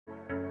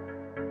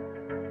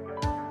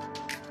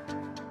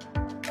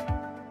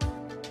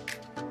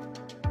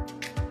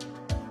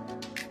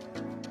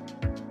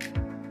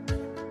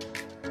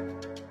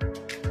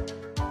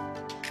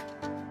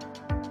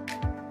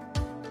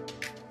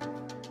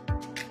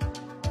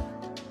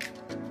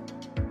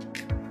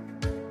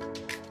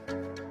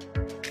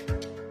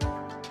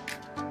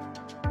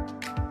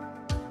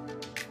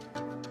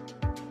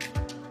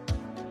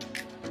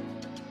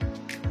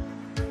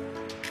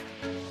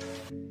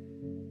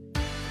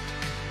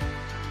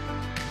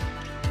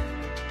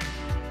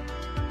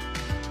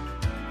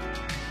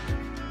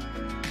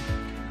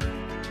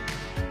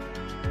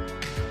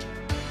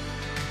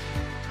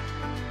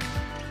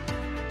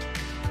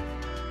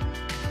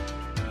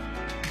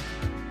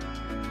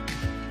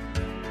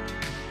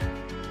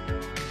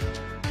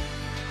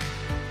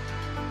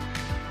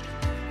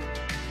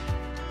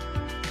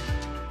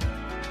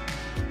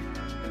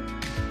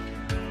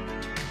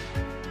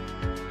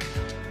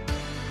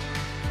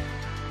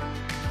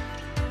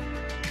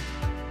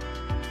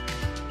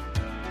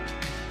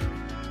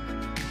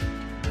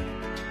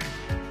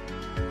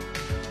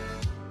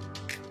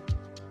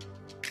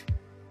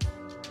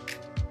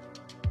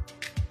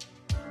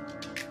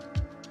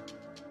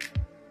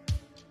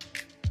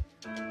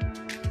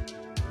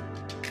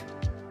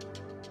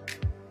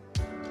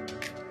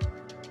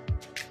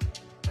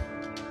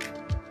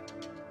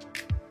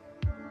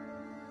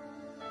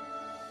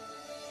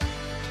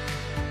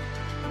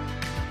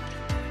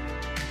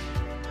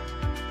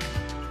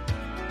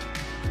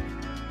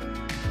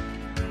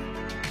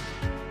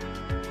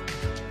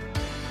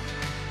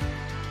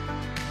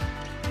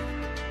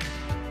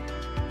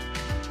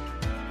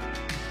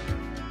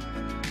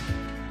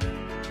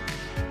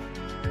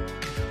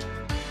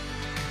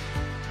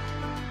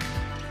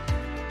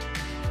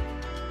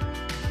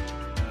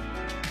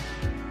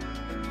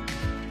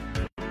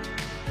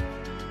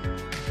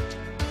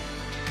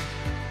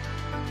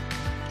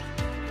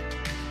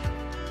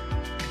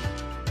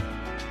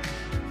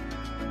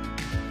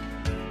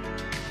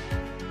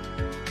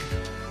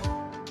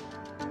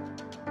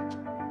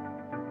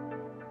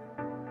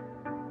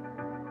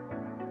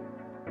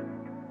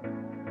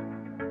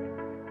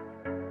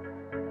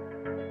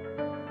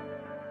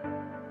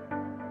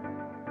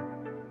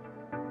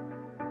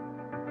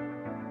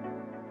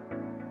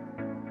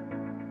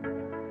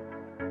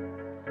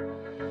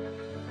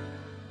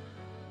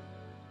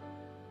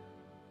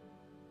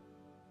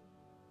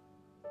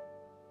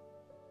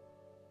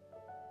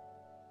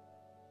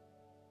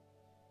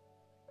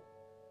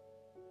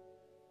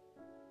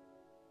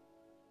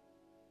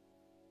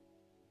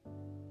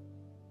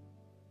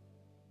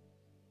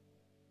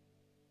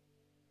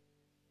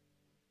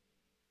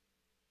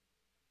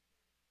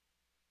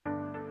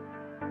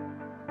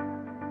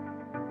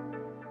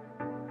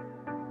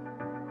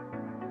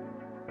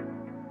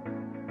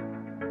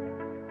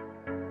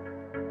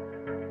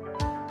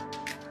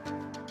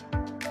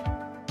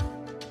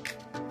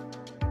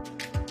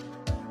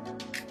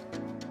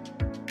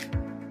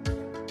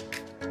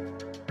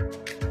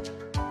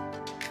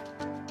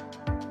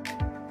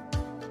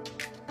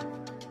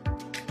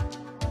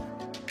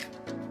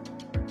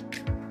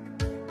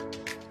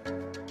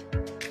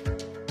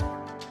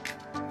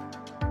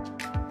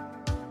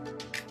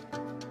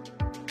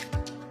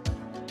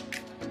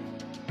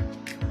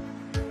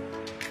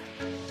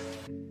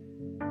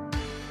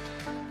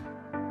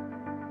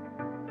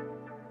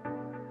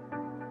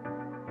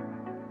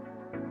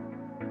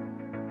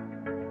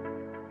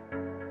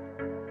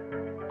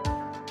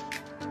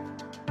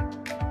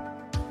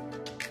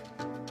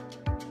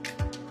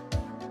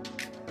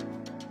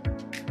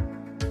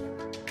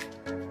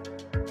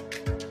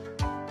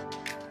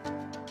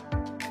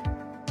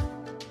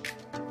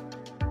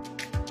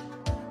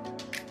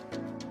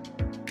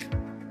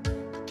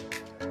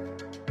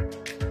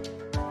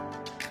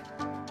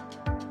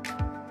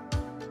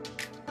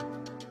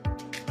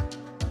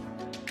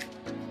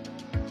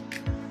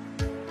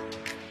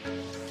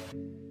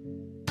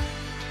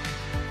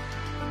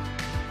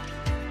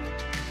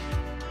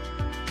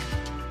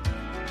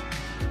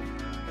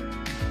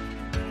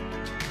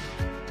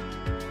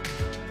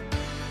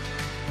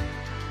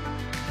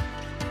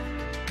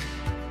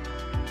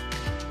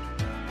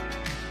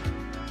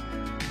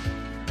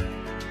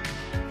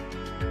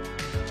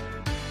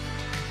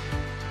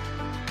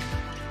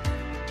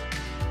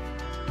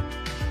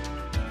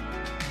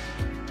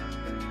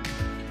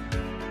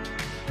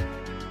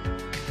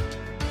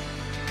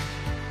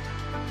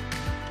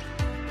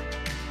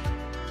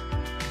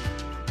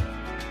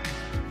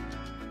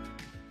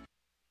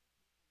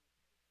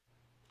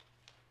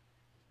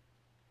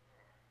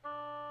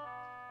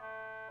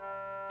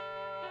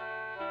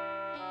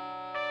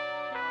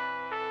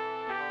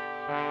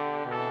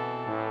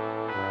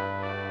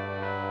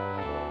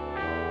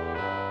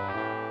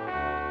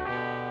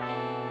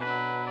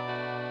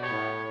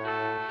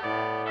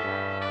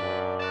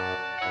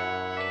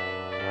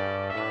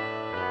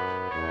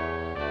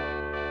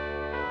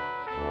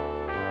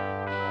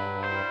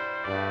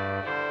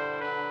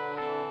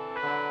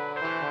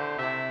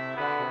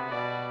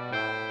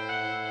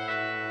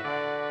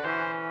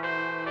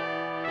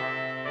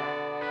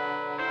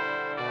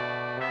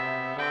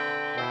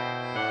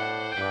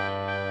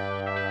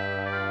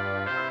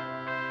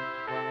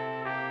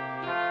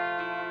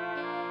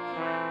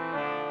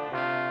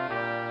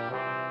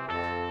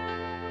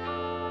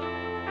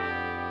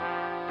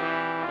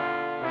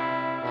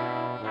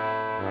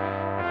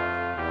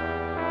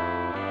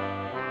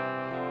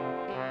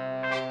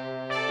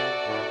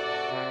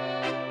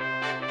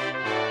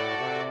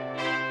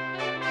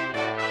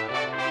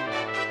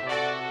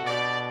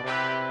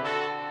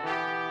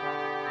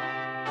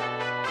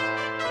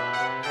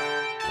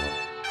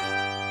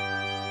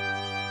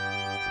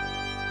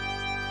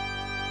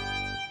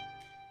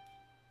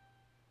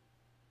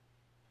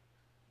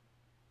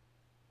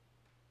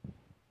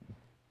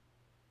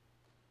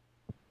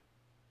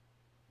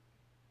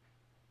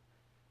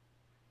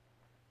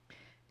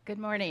Good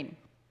morning.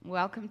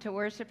 Welcome to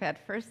worship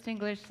at First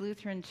English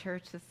Lutheran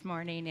Church this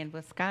morning in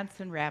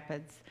Wisconsin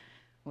Rapids,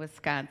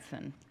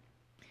 Wisconsin.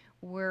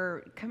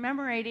 We're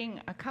commemorating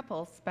a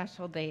couple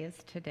special days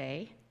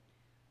today.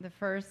 The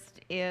first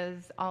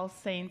is All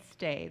Saints'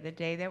 Day, the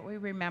day that we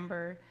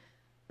remember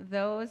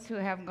those who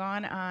have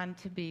gone on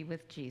to be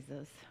with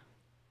Jesus.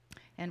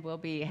 And we'll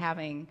be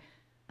having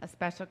a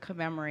special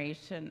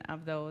commemoration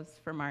of those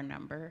from our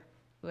number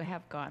who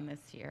have gone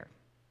this year.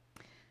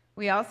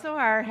 We also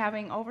are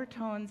having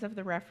overtones of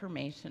the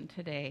Reformation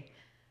today.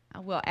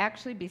 We'll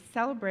actually be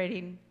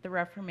celebrating the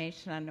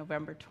Reformation on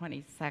November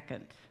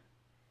 22nd.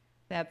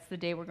 That's the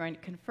day we're going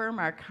to confirm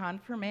our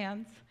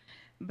confirmands,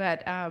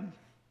 but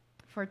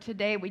for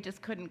today we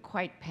just couldn't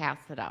quite pass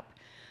it up.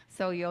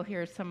 So you'll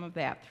hear some of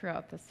that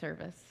throughout the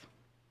service.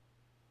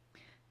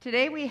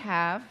 Today we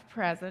have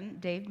present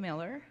Dave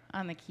Miller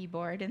on the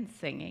keyboard and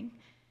singing,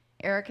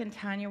 Eric and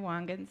Tanya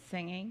Wangan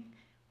singing,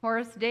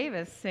 Horace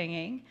Davis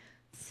singing,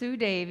 Sue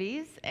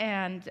Davies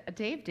and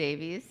Dave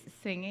Davies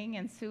singing,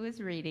 and Sue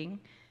is reading.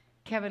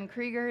 Kevin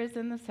Krieger is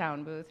in the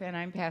sound booth, and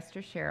I'm Pastor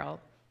Cheryl,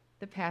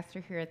 the pastor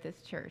here at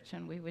this church,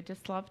 and we would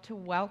just love to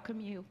welcome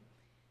you.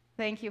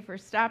 Thank you for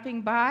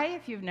stopping by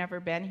if you've never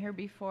been here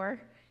before.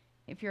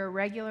 If you're a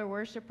regular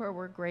worshiper,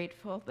 we're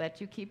grateful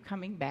that you keep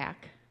coming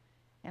back,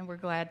 and we're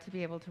glad to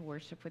be able to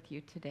worship with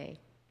you today.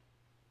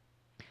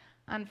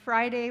 On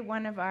Friday,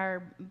 one of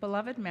our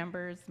beloved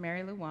members,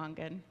 Mary Lou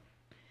Wangan,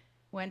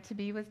 went to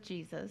be with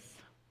Jesus.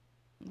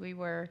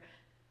 The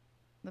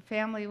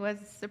family was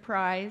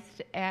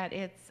surprised at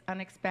its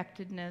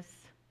unexpectedness,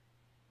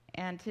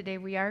 and today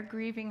we are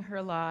grieving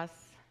her loss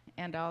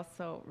and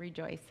also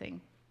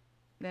rejoicing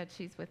that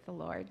she's with the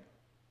Lord.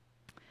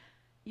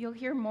 You'll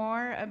hear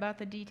more about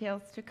the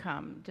details to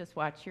come. Just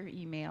watch your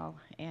email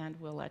and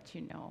we'll let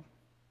you know.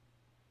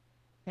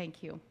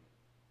 Thank you.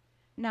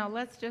 Now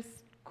let's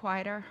just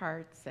quiet our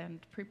hearts and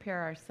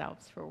prepare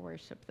ourselves for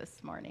worship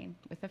this morning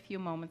with a few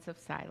moments of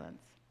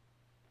silence.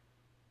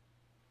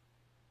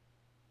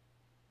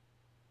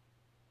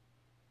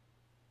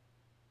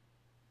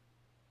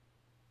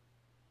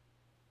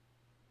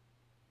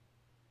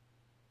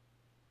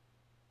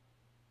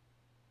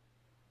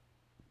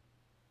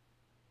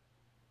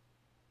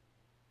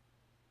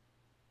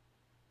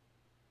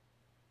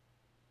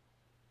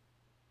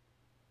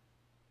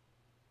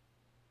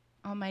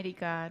 Almighty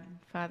God,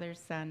 Father,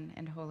 Son,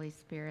 and Holy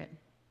Spirit,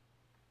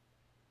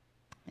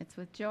 it's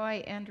with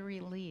joy and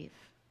relief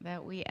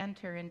that we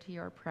enter into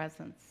your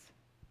presence,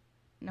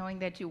 knowing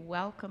that you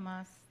welcome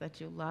us, that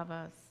you love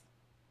us,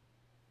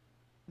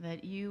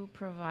 that you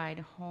provide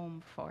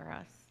home for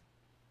us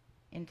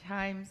in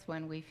times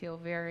when we feel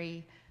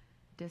very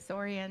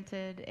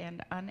disoriented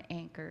and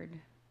unanchored.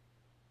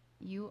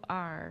 You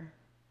are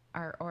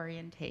our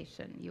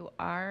orientation. You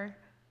are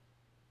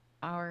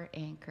our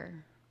anchor,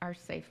 our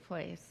safe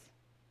place.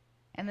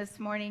 And this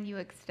morning you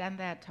extend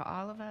that to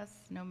all of us,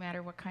 no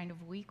matter what kind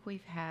of week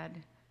we've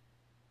had.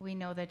 We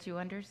know that you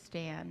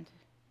understand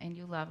and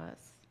you love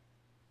us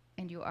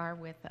and you are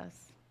with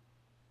us.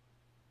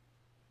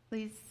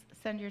 Please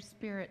send your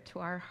Spirit to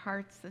our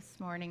hearts this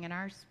morning and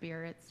our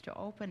spirits to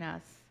open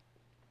us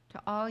to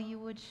all you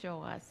would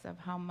show us of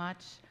how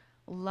much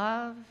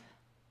love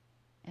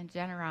and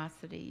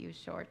generosity you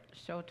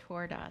show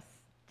toward us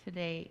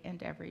today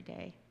and every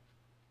day.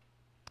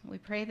 We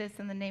pray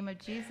this in the name of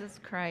Jesus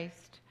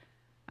Christ,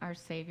 our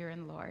Savior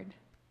and Lord.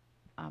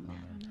 Amen.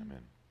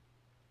 Amen.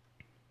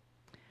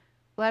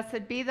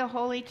 Blessed be the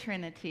Holy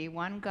Trinity,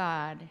 one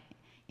God,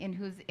 in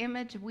whose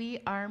image we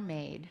are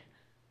made,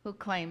 who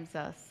claims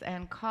us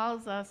and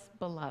calls us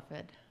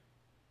beloved.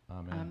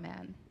 Amen.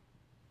 Amen.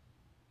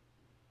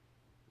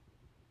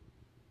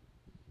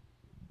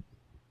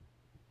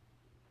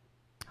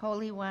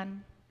 Holy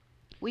One,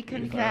 we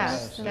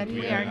confess that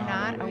we are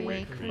not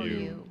awake for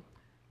you.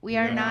 We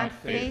are not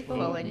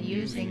faithful in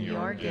using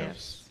your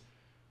gifts.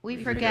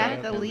 We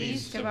forget the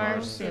least of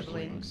our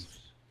siblings.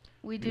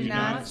 We do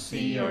not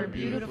see your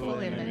beautiful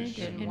image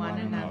in one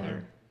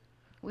another.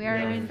 We are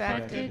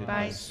infected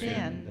by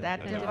sin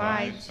that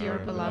divides your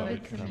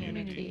beloved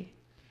community.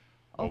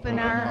 Open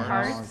our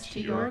hearts to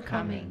your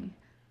coming.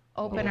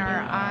 Open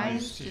our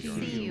eyes to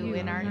see you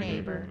in our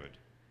neighbor.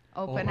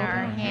 Open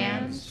our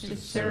hands to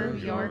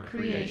serve your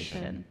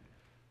creation.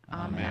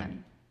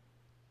 Amen.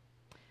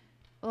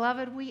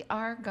 Beloved, we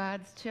are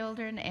God's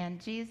children, and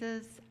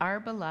Jesus,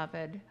 our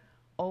beloved,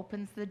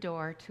 opens the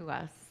door to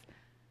us.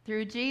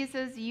 Through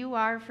Jesus, you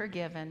are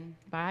forgiven.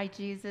 By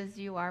Jesus,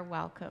 you are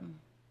welcome.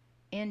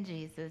 In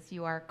Jesus,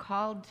 you are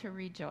called to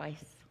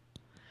rejoice.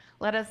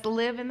 Let us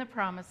live in the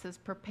promises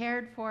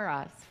prepared for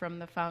us from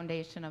the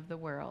foundation of the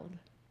world.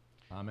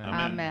 Amen.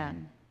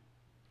 Amen.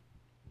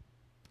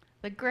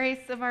 The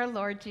grace of our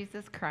Lord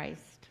Jesus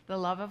Christ, the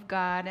love of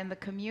God, and the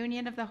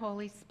communion of the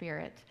Holy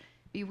Spirit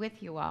be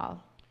with you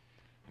all.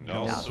 And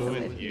also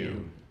with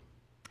you.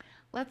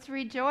 Let's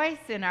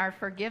rejoice in our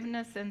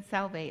forgiveness and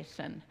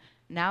salvation,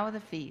 now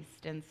the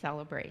feast and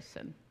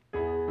celebration.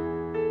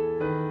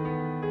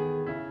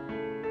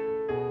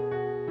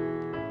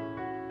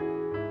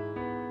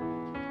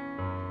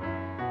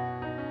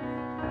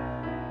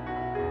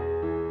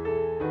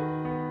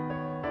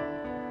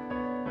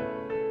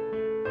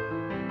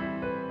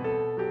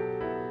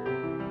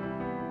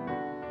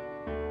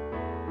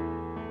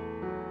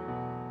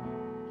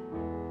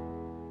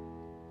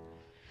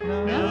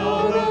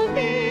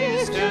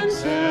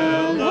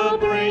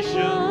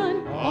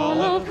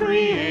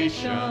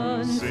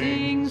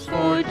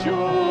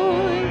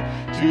 joy.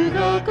 To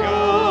the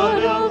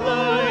God of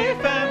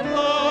life and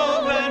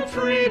love and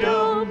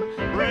freedom,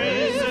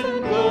 praise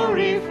and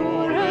glory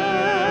forevermore.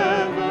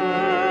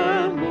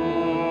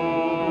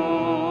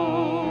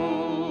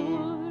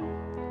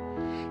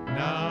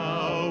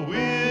 Now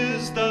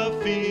is the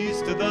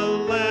feast of the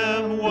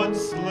Lamb once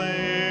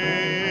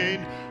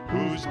slain,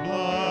 whose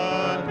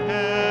blood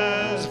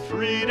has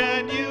freed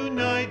and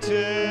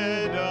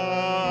united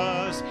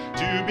us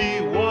to be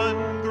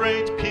one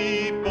great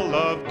people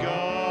of God.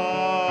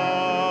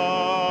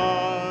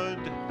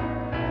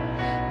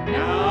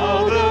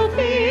 Now the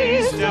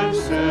feast of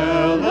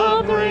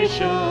celebration,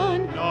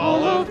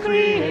 all of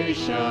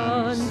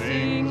creation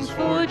sings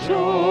for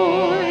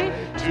joy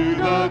to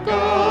the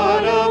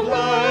God of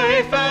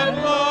life and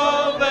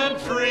love and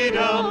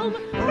freedom,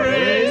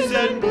 praise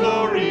and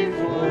glory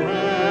forevermore.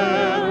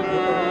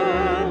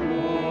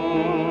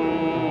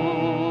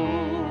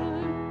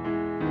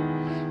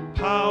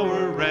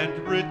 Power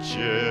and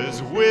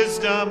riches,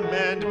 wisdom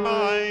and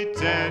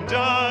might, and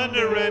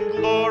honor and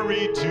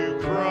glory to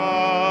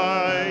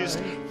Christ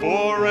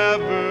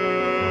forever.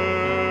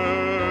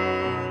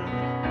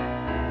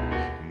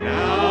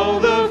 Now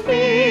the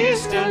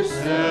feast and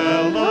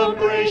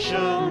celebration,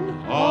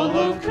 all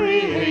of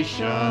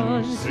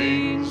creation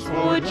sings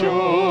for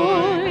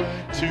joy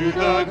to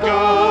the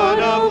God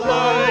of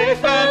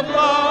life and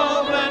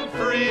love and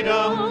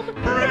freedom,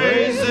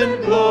 praise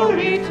and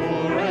glory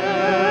forevermore.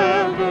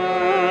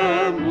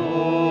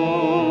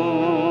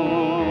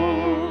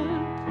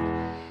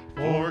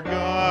 For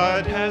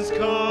God has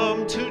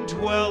come to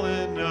dwell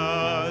in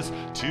us,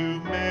 to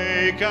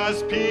make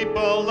us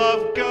people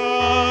of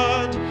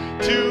God,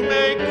 to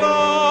make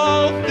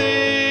all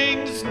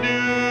things new.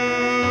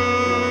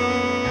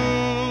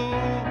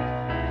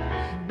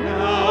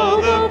 Now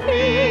the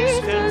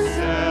feast and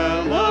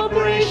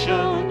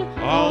celebration,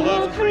 all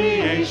of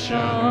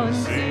creation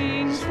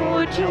sings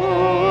for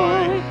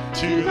joy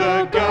to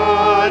the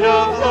God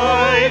of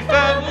life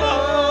and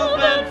love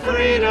and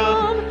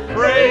freedom,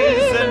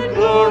 praise and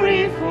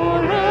glory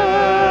forevermore.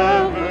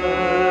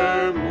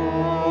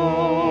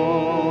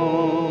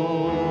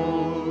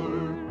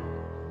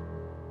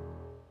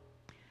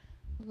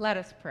 Let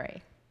us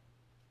pray.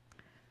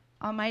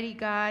 Almighty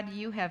God,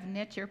 you have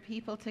knit your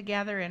people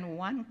together in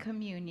one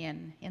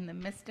communion in the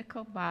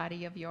mystical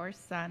body of your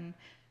Son,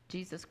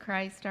 Jesus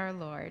Christ our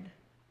Lord.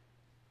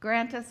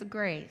 Grant us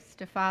grace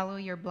to follow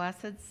your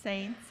blessed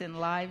saints in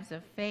lives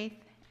of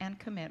faith and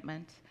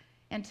commitment,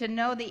 and to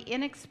know the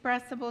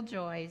inexpressible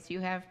joys you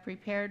have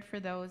prepared for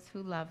those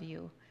who love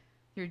you.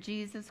 Through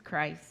Jesus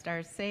Christ,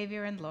 our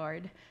Savior and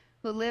Lord,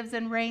 who lives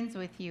and reigns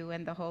with you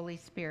and the Holy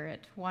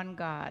Spirit, one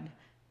God,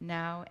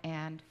 now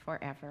and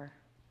forever.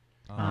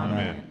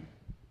 Amen.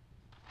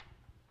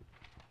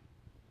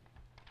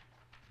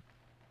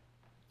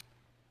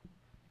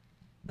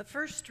 The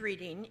first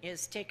reading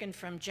is taken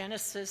from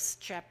Genesis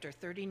chapter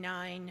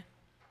 39,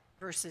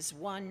 verses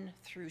 1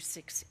 through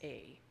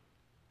 6a.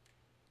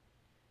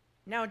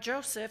 Now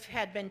Joseph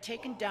had been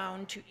taken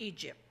down to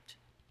Egypt.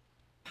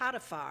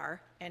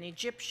 Potiphar, an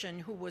Egyptian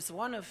who was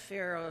one of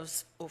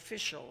Pharaoh's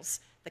officials,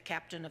 the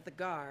captain of the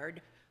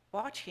guard,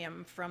 bought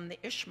him from the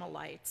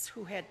Ishmaelites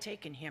who had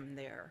taken him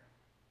there.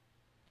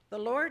 The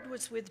Lord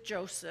was with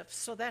Joseph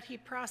so that he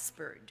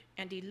prospered,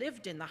 and he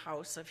lived in the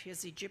house of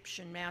his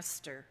Egyptian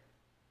master.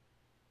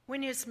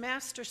 When his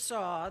master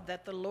saw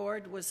that the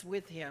Lord was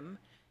with him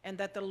and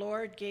that the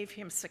Lord gave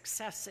him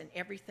success in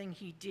everything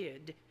he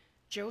did,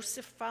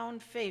 Joseph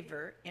found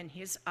favor in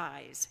his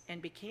eyes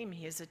and became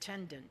his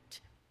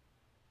attendant.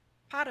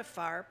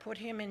 Potiphar put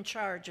him in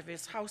charge of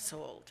his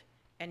household,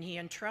 and he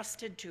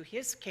entrusted to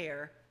his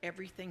care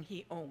everything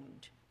he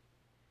owned.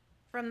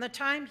 From the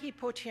time he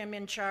put him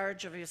in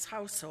charge of his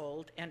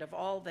household and of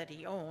all that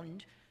he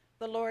owned,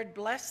 the Lord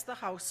blessed the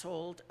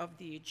household of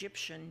the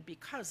Egyptian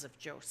because of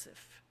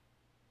Joseph.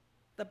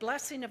 The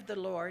blessing of the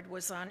Lord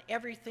was on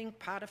everything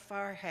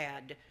Potiphar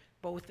had,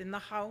 both in the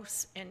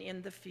house and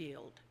in the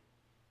field.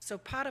 So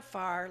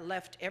Potiphar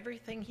left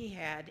everything he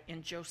had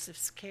in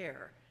Joseph's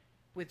care.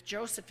 With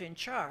Joseph in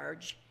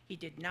charge, he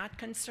did not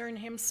concern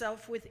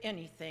himself with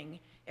anything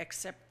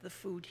except the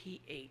food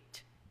he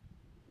ate.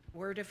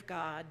 Word of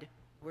God,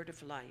 word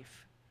of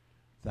life.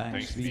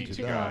 Thanks be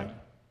to God.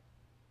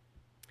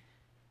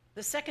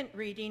 The second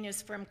reading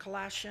is from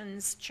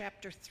Colossians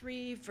chapter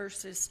 3,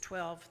 verses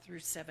 12 through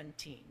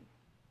 17.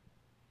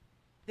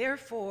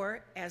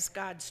 Therefore, as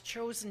God's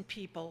chosen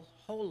people,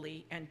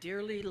 holy and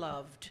dearly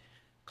loved,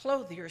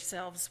 clothe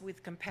yourselves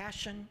with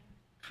compassion,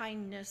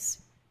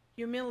 kindness,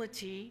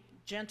 humility,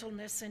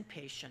 gentleness, and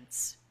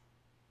patience.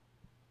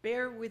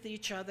 Bear with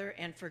each other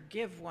and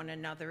forgive one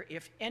another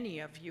if any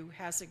of you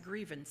has a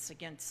grievance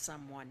against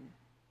someone.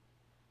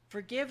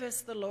 Forgive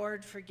as the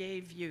Lord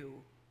forgave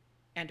you,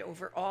 and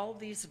over all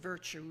these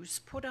virtues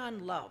put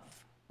on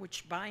love,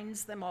 which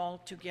binds them all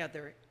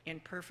together in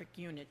perfect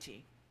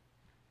unity.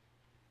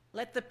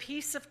 Let the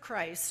peace of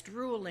Christ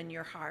rule in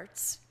your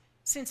hearts,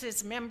 since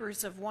as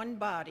members of one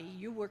body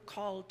you were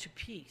called to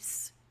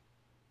peace,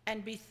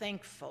 and be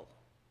thankful.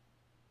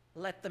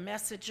 Let the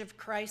message of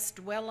Christ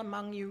dwell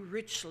among you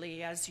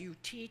richly as you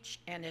teach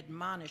and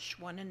admonish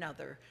one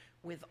another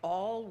with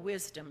all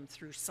wisdom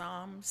through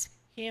psalms,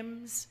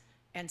 hymns,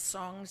 and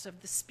songs of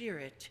the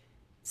Spirit,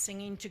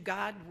 singing to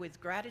God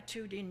with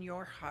gratitude in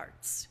your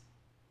hearts.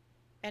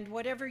 And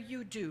whatever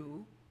you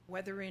do,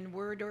 whether in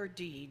word or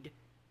deed,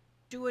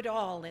 do it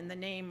all in the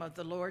name of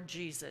the Lord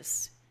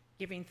Jesus,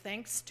 giving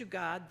thanks to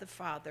God the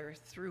Father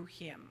through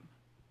him.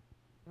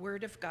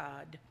 Word of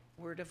God,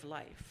 word of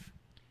life.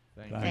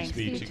 Thanks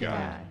be to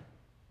God.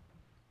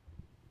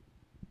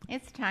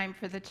 It's time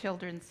for the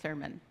children's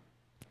sermon.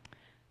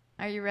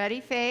 Are you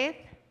ready, Faith?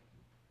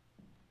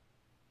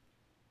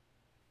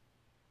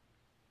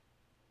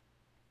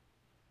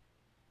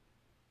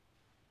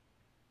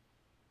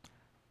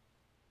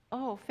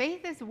 Oh,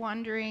 Faith is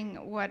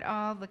wondering what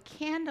all the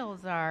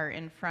candles are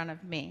in front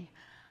of me.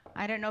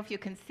 I don't know if you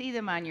can see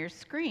them on your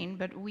screen,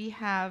 but we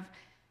have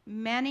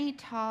many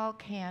tall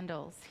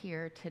candles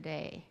here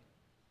today.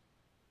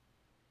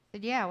 I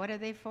said, yeah, what are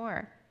they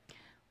for?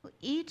 Well,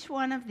 each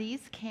one of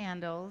these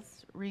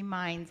candles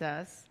reminds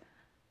us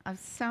of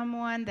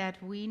someone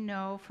that we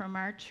know from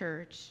our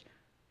church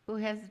who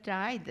has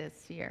died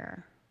this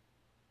year.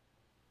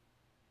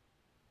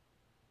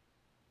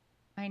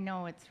 I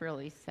know it's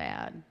really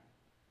sad.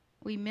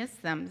 We miss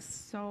them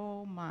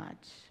so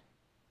much.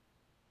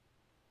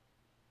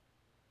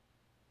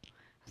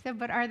 I said,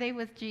 but are they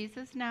with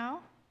Jesus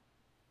now?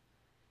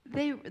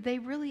 They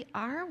really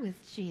are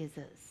with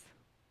Jesus.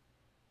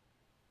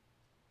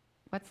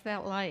 What's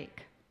that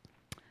like?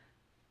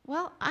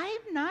 Well, I'm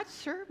not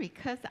sure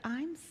because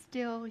I'm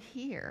still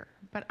here,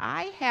 but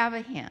I have a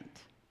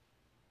hint.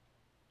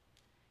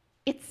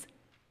 It's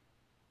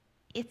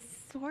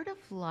sort of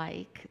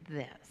like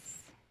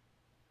this.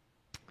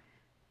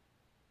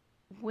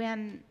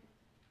 When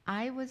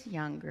I was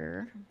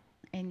younger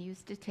and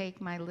used to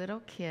take my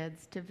little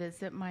kids to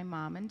visit my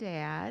mom and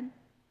dad,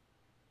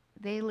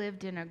 they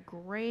lived in a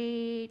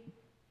great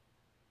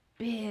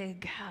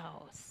big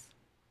house.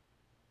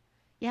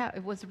 Yeah,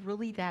 it was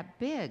really that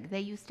big. They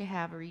used to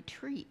have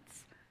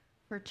retreats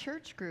for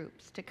church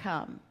groups to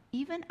come,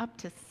 even up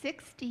to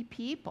 60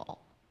 people.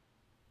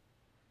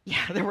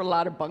 Yeah, there were a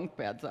lot of bunk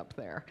beds up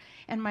there.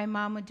 And my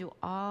mom would do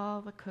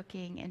all the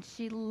cooking, and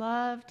she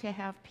loved to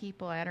have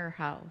people at her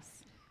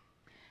house.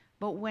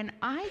 But when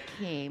I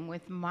came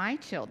with my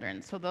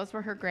children, so those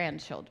were her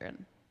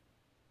grandchildren,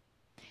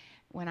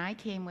 when I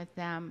came with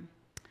them,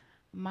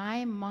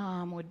 my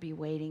mom would be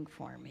waiting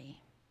for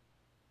me.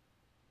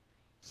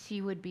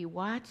 She would be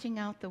watching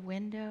out the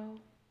window,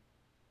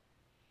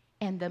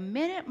 and the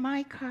minute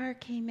my car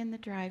came in the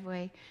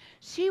driveway,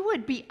 she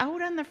would be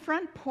out on the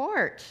front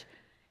porch,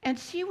 and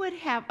she would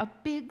have a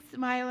big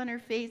smile on her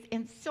face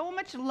and so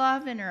much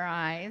love in her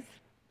eyes.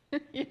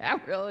 Yeah,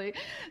 really.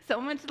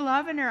 So much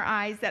love in her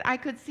eyes that I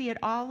could see it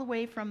all the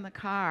way from the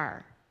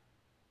car.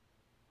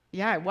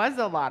 Yeah, it was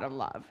a lot of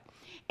love.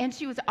 And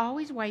she was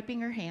always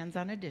wiping her hands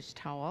on a dish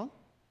towel.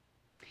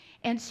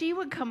 And she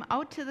would come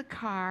out to the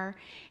car,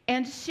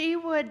 and she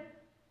would,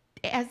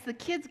 as the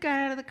kids got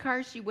out of the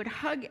car, she would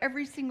hug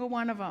every single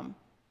one of them.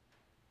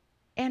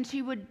 And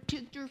she would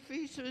take their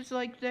faces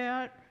like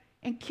that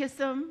and kiss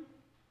them.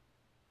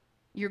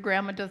 Your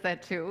grandma does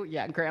that too?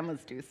 Yeah,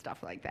 grandmas do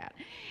stuff like that.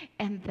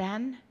 And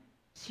then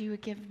she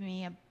would give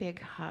me a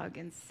big hug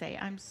and say,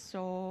 I'm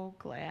so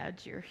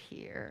glad you're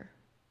here.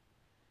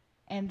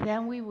 And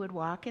then we would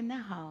walk in the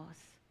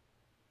house,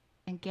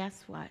 and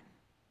guess what?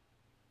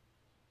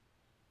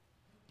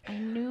 I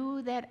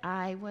knew that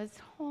I was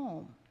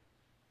home.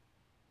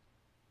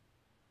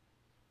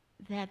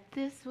 That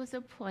this was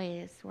a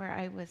place where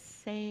I was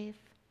safe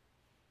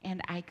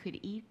and I could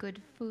eat good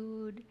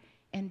food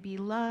and be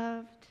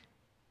loved.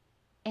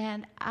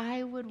 And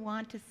I would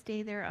want to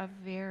stay there a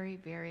very,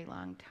 very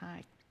long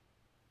time.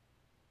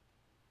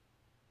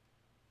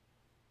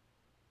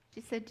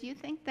 She said, do you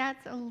think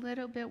that's a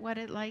little bit what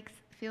it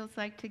feels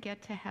like to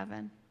get to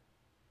heaven?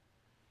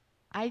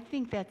 I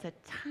think that's a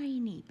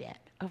tiny bit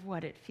of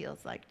what it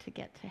feels like to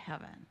get to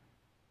heaven.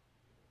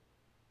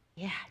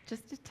 Yeah,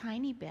 just a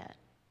tiny bit.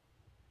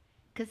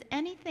 Because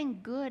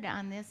anything good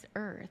on this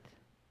earth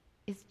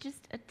is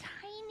just a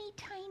tiny,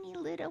 tiny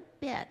little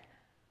bit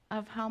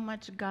of how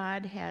much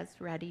God has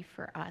ready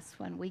for us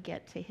when we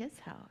get to his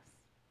house.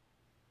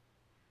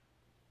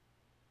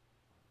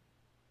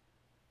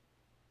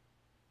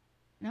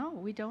 No,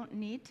 we don't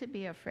need to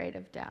be afraid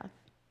of death.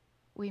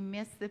 We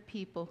miss the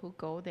people who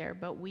go there,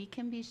 but we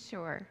can be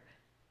sure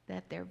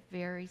that they're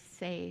very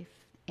safe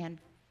and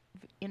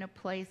in a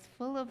place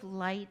full of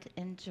light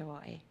and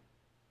joy.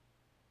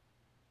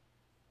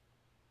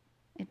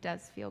 It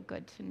does feel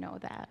good to know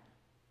that.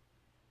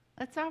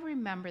 Let's all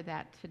remember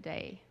that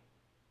today,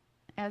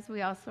 as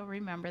we also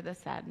remember the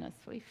sadness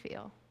we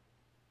feel.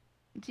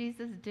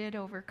 Jesus did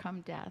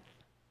overcome death,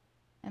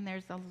 and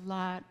there's a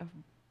lot of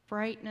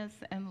brightness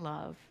and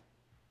love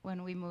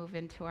when we move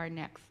into our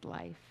next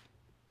life.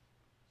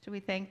 Should we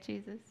thank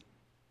Jesus?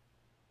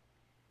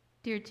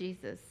 Dear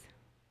Jesus,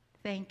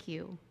 thank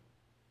you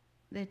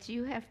that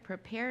you have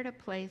prepared a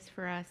place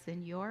for us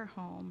in your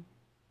home.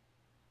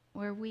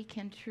 where we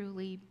can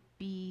truly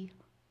be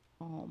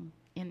home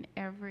in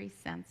every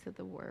sense of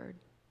the word.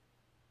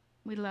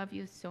 We love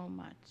you so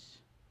much.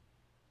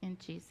 In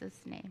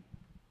Jesus' name,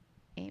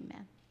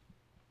 amen.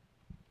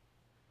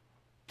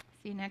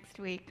 See you next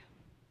week.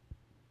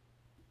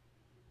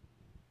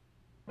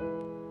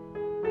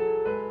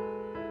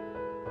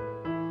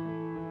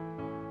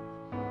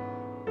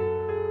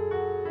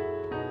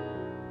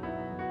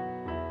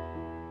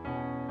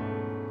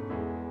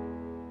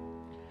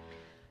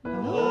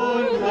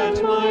 Lord,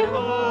 let my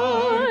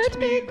heart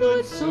be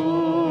good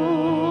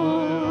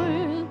soil.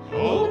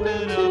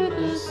 Open up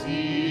the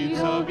seeds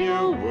of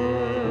your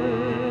word.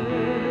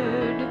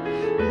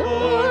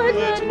 Lord,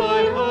 let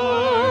my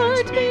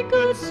heart be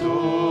good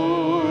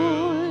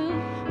soil,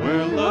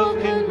 where love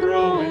can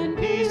grow and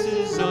peace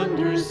is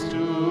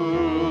understood.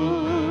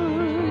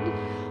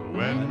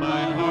 When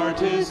my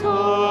heart is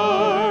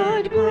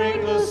hard,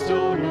 break the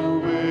stone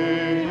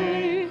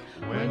away.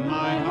 When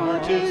my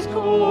heart is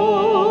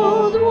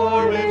cold,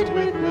 warm it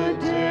with the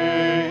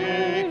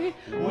day.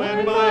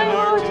 When my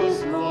heart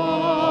is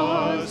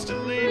lost,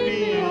 lead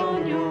me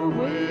on your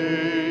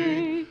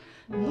way.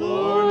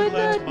 Lord,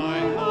 let my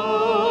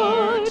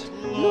heart,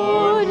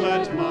 Lord,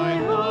 let my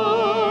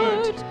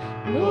heart,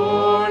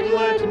 Lord,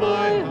 let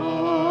my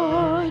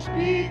heart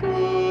be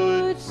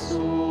good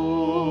soil.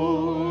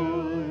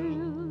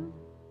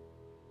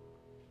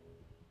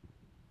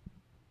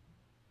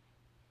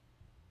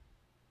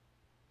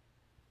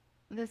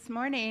 This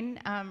morning,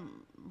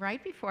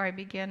 right before I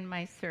begin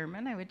my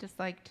sermon, I would just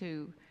like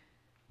to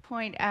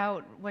point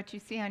out what you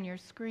see on your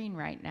screen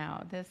right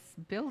now, this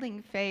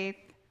building faith,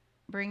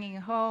 bringing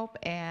hope,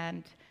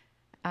 and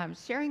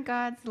sharing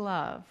God's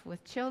love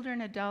with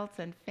children, adults,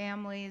 and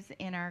families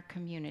in our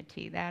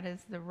community. That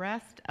is the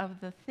rest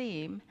of the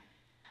theme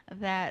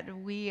that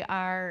we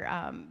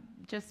are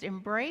just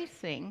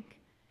embracing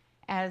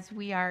as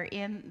we are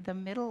in the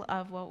middle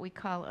of what we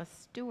call a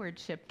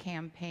stewardship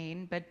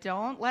campaign. But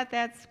don't let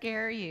that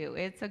scare you.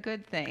 It's a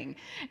good thing,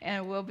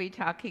 and we'll be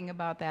talking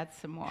about that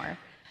some more.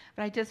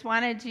 But I just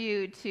wanted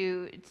you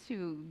to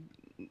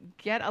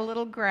get a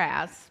little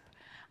grasp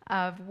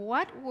of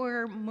what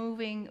we're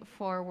moving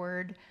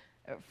forward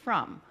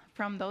from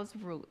those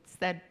roots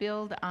that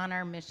build on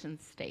our mission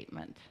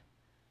statement.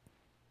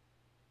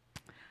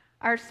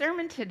 Our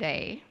sermon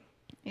today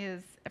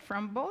is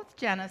from both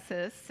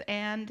Genesis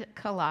and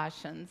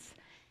Colossians,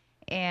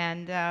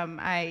 and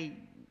I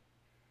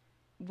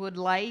would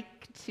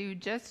like to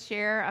just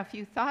share a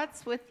few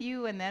thoughts with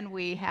you, and then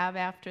we have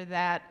after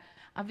that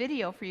a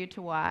video for you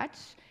to watch,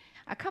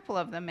 a couple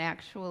of them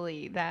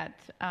actually,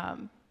 that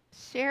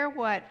share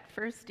what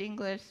First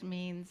English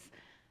means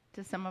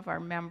to some of our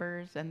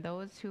members and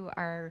those who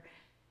are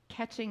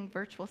catching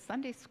virtual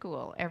Sunday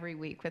school every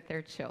week with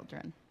their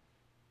children.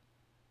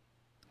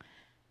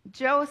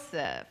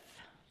 Joseph,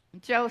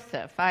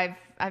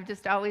 I've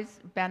just always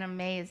been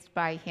amazed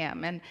by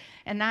him, and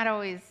not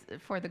always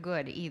for the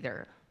good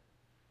either.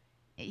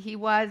 He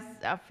was,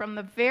 from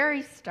the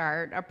very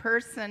start, a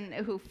person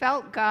who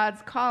felt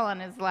God's call on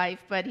his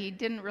life, but he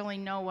didn't really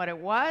know what it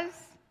was.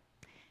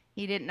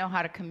 He didn't know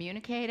how to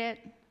communicate it.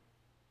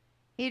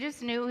 He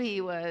just knew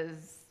he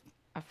was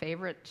a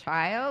favorite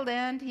child,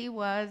 and he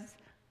was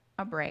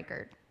a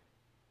braggart.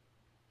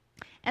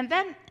 And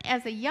then,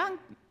 as a young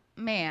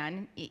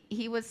man,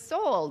 he was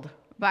sold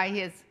by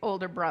his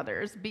older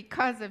brothers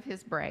because of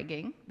his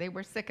bragging. They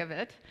were sick of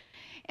it.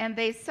 And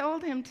they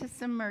sold him to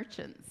some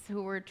merchants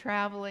who were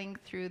traveling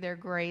through their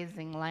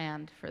grazing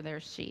land for their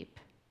sheep.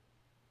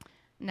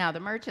 Now, the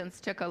merchants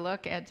took a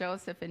look at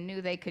Joseph and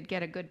knew they could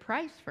get a good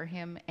price for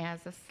him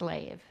as a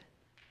slave.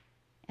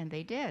 And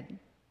they did.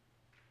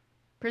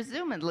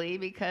 Presumably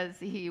because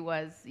he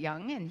was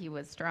young and he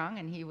was strong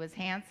and he was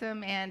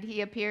handsome and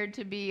he appeared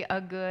to be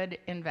a good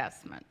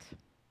investment.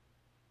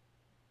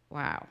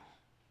 Wow.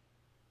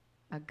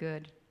 A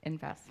good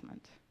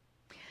investment.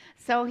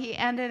 So he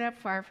ended up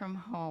far from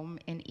home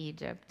in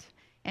Egypt,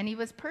 and he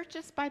was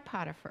purchased by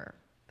Potiphar,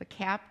 the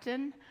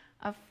captain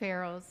of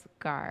Pharaoh's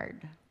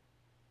guard.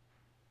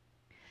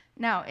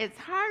 Now, it's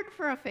hard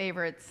for a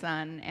favorite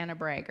son and a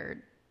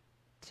braggart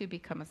to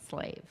become a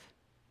slave.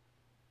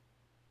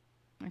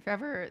 If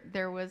ever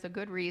there was a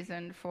good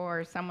reason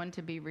for someone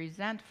to be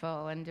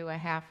resentful and do a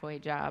halfway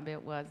job,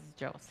 it was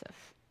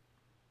Joseph.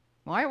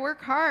 Why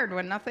work hard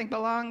when nothing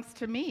belongs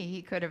to me,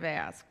 he could have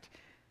asked.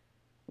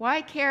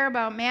 Why care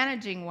about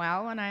managing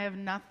well when I have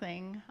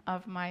nothing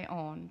of my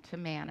own to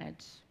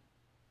manage?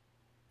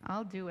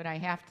 I'll do what I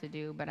have to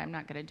do, but I'm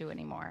not going to do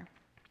anymore.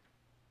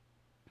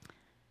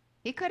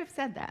 He could have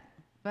said that,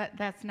 but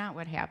that's not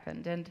what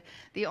happened. And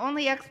the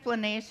only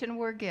explanation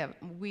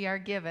we are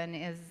given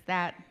is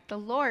that the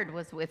Lord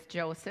was with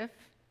Joseph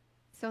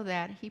so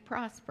that he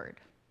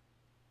prospered.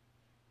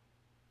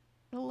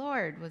 The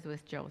Lord was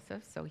with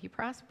Joseph, so he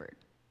prospered.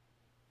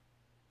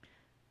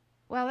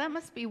 Well, that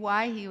must be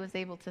why he was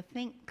able to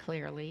think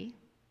clearly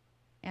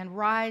and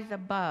rise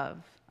above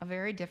a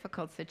very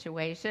difficult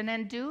situation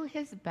and do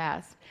his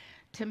best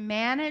to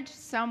manage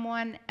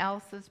someone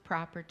else's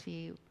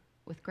property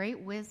with great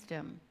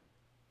wisdom.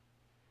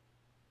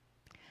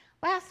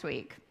 Last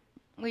week,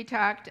 we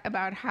talked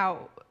about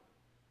how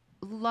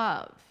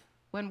love,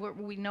 when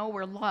we know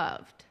we're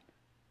loved,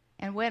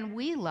 and when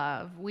we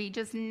love, we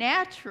just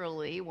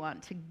naturally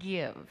want to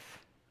give.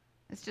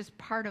 It's just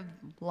part of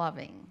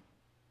loving.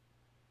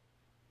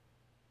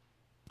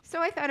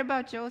 So I thought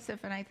about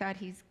Joseph, and I thought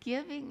he's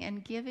giving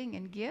and giving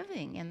and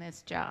giving in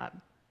this job.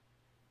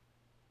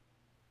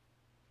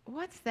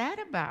 What's that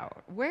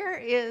about? Where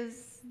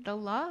is the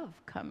love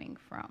coming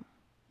from?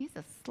 He's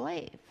a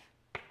slave.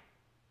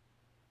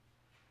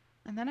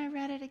 And then I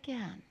read it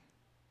again.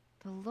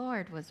 The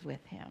Lord was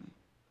with him.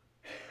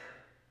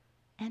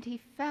 And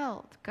he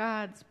felt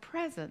God's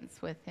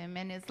presence with him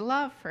and his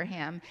love for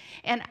him.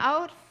 And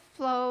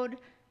outflowed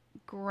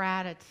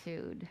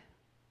gratitude,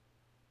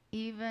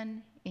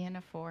 even in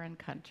a foreign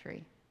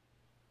country.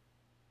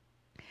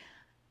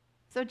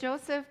 So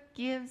Joseph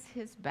gives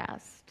his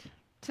best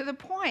to the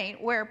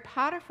point where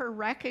Potiphar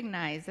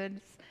recognizes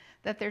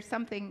that there's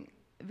something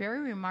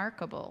very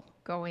remarkable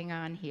going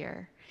on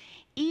here.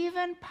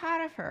 Even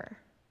Potiphar,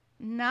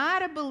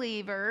 not a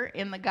believer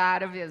in the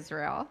God of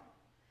Israel,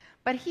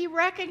 but he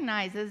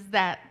recognizes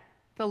that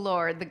the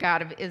Lord, the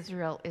God of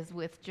Israel, is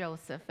with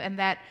Joseph, and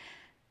that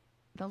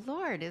the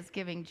Lord is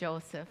giving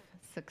Joseph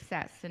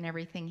success in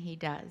everything he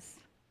does.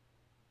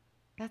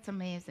 That's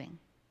amazing.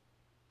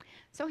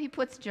 So he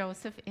puts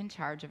Joseph in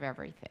charge of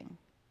everything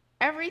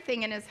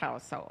in his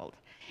household.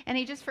 And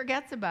he just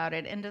forgets about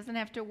it and doesn't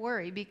have to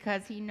worry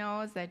because he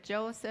knows that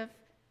Joseph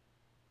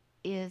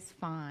is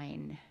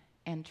fine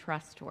and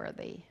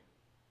trustworthy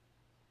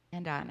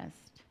and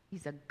honest.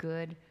 He's a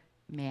good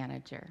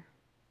manager.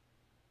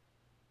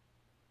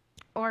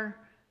 Or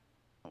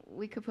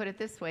we could put it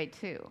this way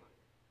too.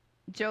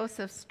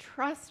 Joseph's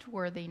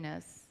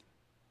trustworthiness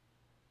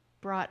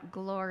brought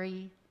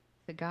glory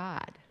to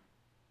God.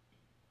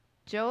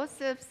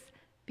 Joseph's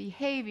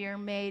behavior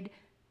made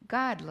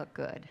God look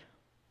good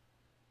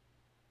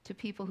to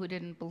people who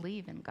didn't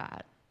believe in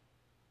God.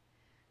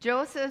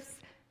 Joseph's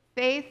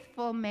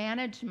faithful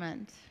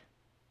management,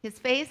 his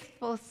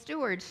faithful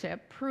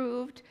stewardship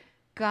proved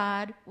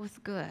God was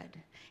good.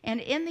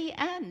 And in the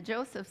end,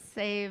 Joseph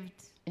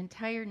saved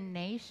entire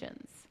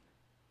nations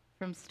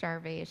from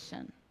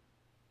starvation.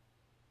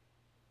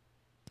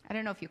 I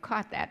don't know if you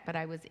caught that, but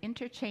I was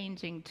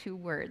interchanging two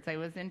words. I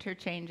was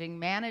interchanging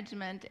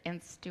management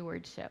and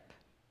stewardship.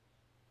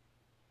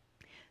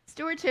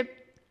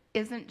 Stewardship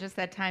isn't just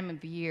that time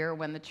of year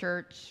when the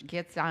church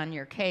gets on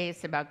your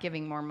case about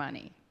giving more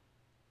money.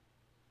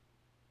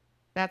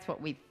 That's what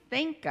we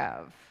think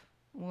of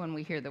when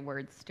we hear the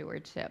word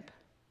stewardship.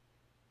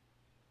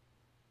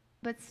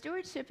 But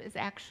stewardship is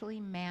actually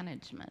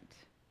management.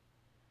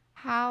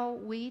 How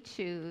we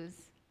choose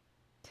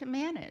to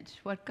manage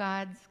what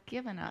God's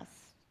given us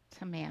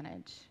to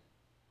manage.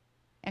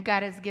 And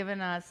God has given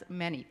us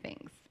many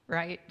things,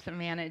 right, to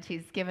manage.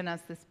 He's given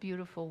us this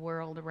beautiful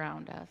world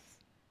around us,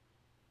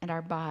 and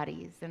our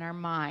bodies, and our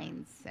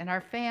minds, and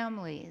our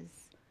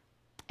families,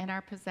 and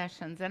our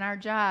possessions, and our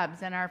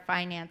jobs, and our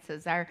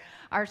finances, our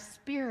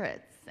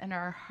spirits, and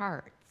our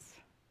hearts.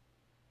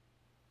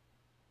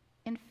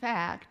 In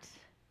fact,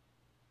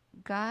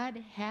 God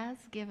has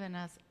given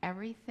us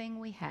everything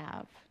we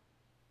have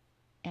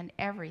and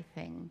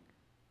everything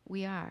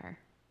we are.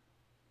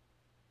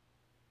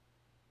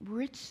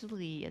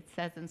 Richly, it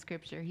says in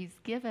Scripture, He's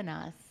given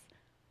us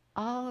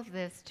all of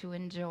this to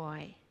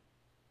enjoy.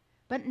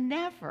 But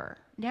never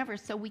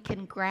so we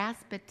can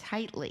grasp it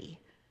tightly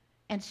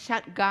and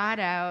shut God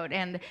out,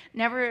 and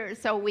never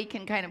so we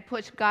can kind of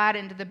push God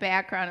into the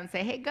background and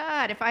say, hey,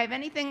 God, if I have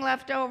anything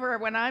left over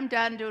when I'm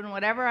done doing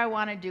whatever I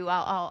want to do,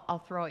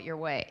 I'll throw it your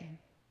way.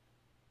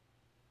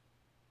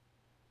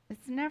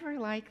 It's never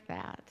like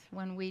that.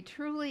 When we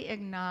truly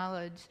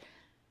acknowledge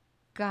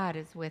God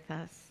is with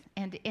us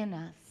and in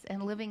us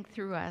and living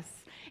through us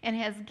and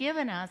has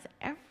given us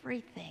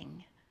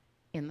everything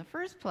in the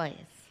first place.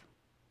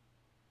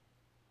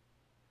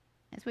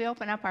 As we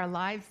open up our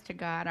lives to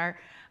God,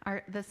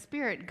 the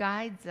Spirit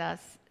guides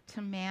us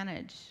to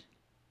manage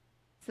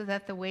so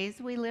that the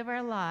ways we live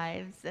our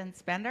lives and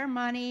spend our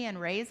money and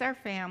raise our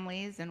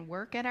families and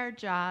work at our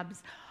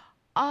jobs,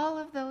 all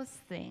of those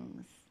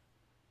things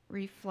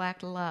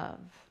reflect love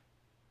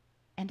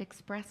and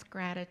express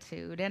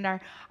gratitude. And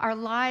our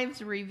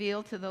lives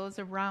reveal to those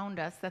around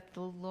us that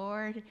the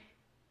Lord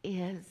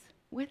is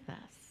with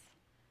us,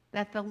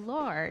 that the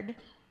Lord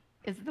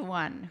is the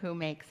one who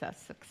makes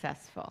us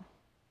successful.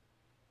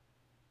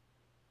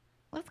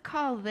 Let's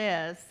call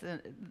this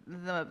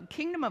the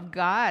kingdom of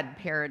God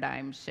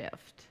paradigm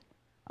shift.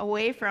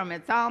 Away from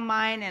it's all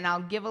mine and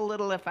I'll give a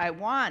little if I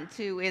want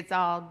to, it's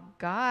all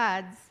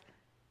God's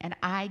and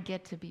I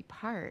get to be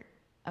part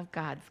of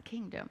God's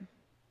kingdom.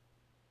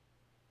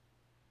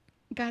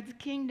 God's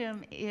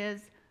kingdom is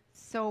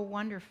so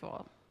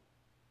wonderful.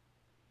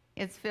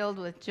 It's filled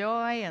with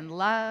joy and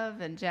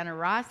love and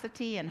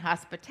generosity and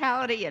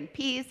hospitality and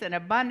peace and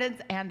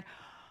abundance and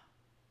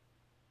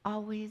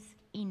always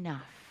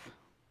enough.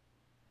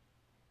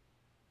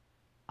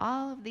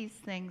 All of these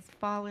things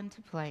fall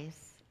into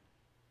place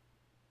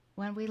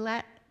when we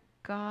let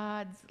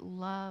God's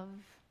love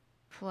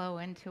flow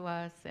into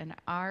us and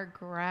our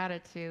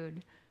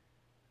gratitude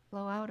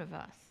flow out of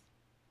us.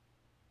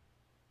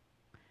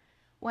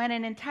 When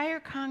an entire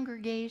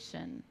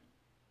congregation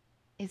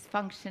is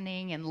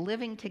functioning and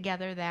living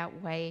together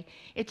that way,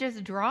 it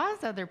just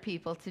draws other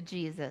people to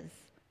Jesus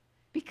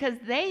because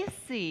they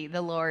see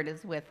the Lord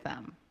is with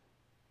them,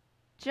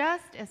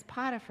 just as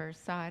Potiphar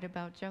saw it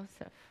about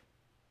Joseph.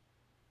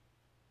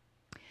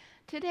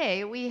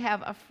 Today, we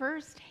have a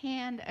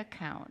first-hand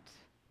account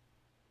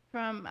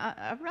from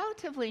a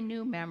relatively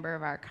new member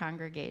of our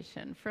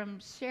congregation, from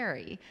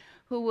Sherry,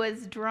 who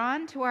was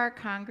drawn to our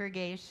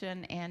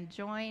congregation and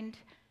joined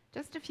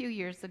just a few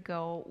years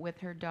ago with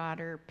her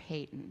daughter,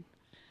 Peyton.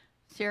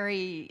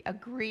 Sherry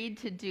agreed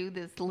to do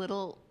this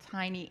little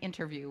tiny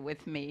interview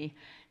with me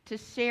to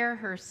share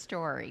her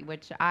story,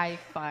 which I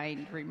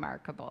find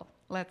remarkable.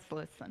 Let's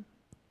listen.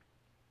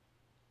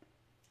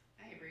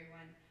 Hi,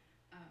 everyone.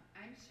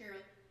 I'm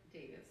Cheryl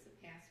Davis, a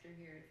pastor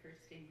here at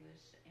First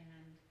English,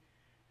 and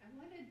I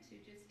wanted to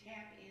just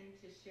tap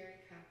into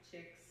Sherry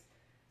Kopchick's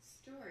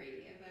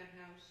story about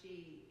how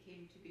she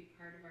came to be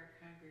part of our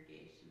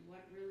congregation,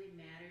 what really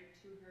mattered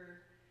to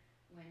her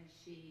when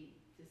she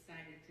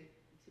decided to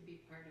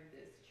be part of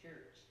this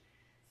church.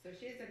 So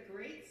she has a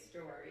great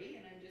story,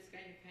 and I'm just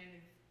going to kind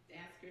of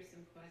ask her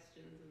some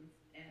questions,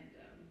 and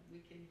we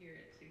can hear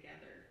it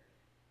together.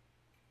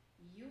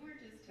 You were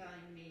just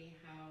telling me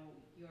how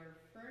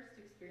your first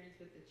experience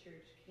with the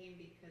church came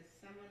because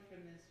someone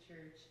from this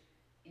church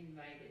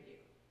invited you.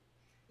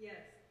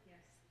 Yes.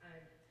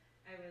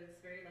 I was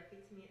very lucky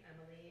to meet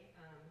Emily.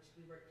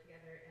 We worked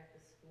together at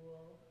the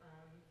school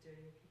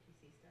doing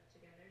PTC stuff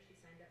together. She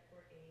signed up for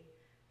a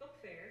book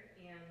fair,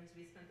 and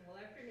we spent the whole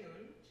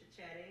afternoon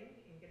chit-chatting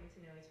and getting to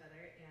know each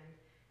other, and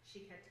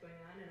she kept going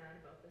on and on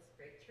about this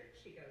great church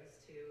she goes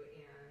to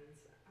and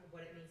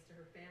what it means to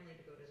her family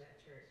to go to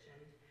that church,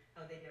 and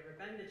how they'd never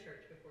been to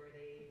church before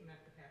they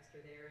met the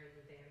pastor there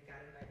and they got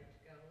invited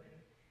to go, and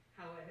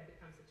how it had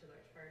become such a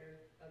large part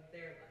of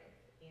their life.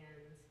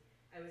 And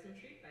I was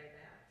intrigued by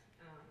that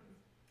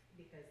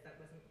because that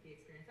wasn't the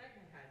experience I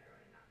had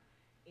growing up.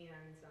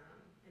 And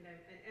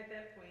at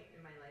that point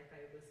in my life,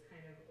 I was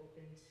kind of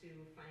open to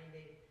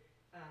finding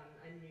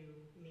a new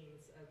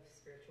means of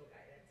spiritual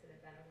guidance. It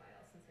had been a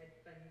while since I'd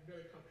been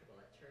really comfortable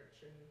at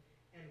church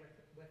and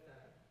with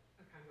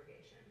a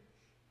congregation.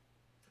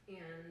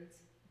 And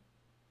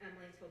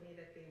Emily told me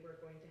that they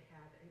were going to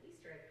have an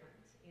Easter egg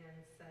hunt and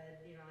said,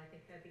 I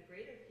think that'd be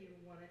great if you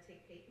want to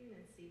take Peyton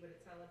and see what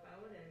it's all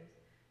about, and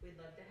we'd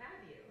love to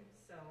have you.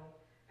 So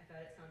I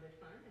thought it sounded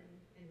fun,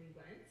 and we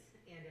went,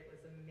 and it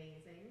was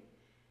amazing.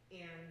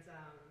 And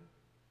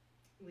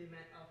we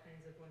met all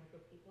kinds of wonderful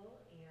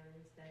people, and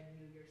then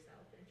you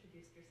yourself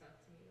introduced yourself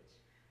to me, which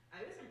I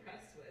was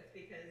impressed with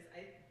because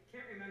I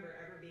can't remember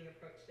ever being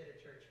approached at a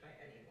church by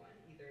anyone,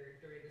 either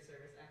during the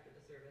service, after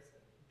the service,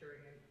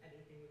 during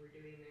anything we were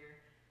doing there.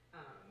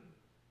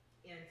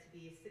 And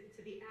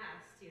to be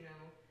asked,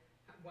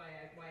 why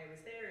I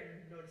was there, and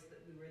noticed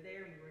that we were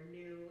there and we were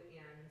new,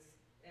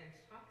 and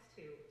talked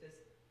to, just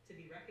to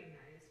be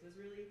recognized was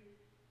really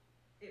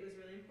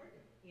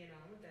important.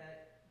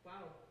 That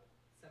wow,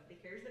 somebody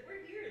cares that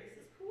we're here.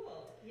 This is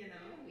cool. Yeah,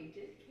 we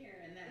did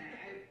care, and then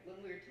when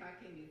we were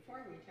talking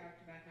before, we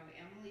talked about how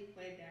Emily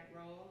played that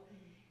role,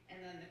 and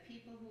then the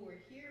people who were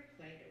here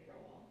played a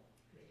role.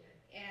 They did.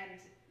 And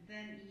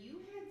then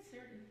you had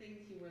certain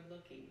things you were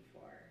looking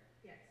for.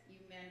 Yes. You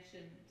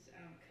mentioned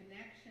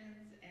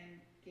connections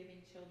and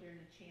giving children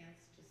a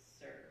chance to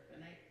serve.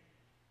 And I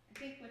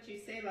think what you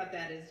say about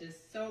that is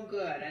just so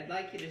good. I'd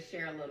like you to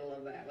share a little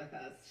of that with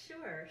us.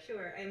 Sure.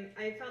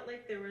 I felt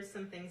like there were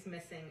some things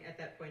missing at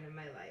that point in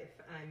my life,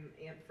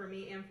 for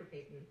me and for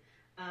Peyton.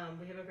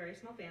 We have a very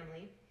small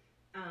family,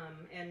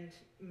 and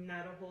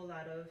not a whole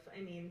lot of,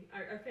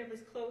 our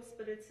family's close,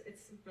 but it's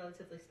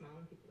relatively small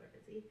and people are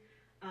busy.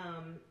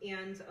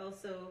 And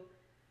also,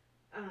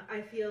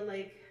 I feel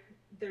like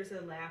there's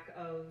a lack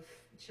of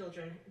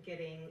children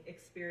getting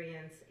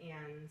experience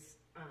and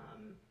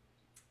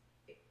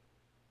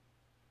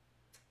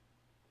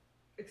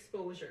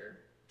exposure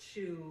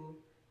to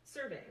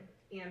serving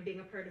and being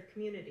a part of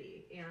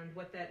community, and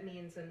what that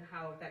means and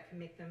how that can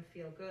make them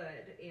feel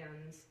good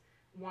and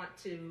want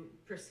to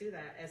pursue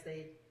that as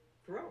they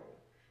grow.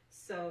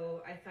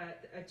 So I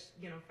thought,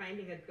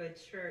 finding a good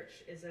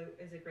church is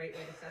a great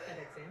way to set that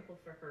example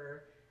for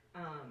her.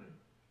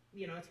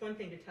 It's one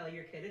thing to tell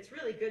your kid, it's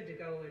really good to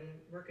go and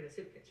work in a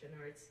soup kitchen,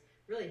 or it's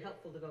really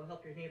helpful to go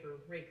help your neighbor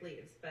rake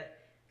leaves. But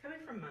coming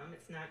from mom,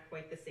 it's not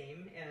quite the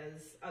same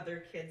as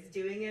other kids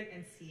doing it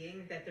and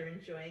seeing that they're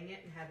enjoying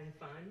it and having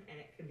fun, and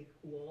it can be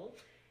cool.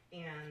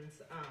 And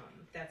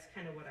that's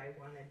kind of what I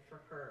wanted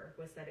for her,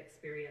 was that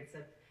experience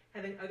of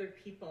having other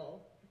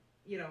people,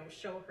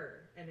 show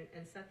her and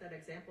set that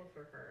example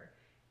for her,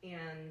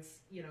 and,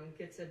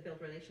 get to build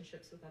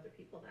relationships with other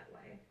people that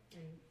way.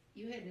 And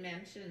you had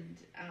mentioned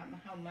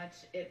how much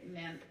it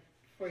meant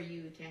for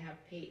you to have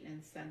Peyton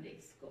in Sunday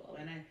school,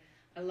 and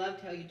I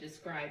loved how you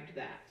described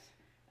that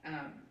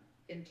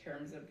in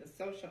terms of the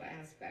social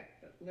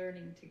aspect, but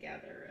learning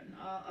together and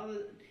all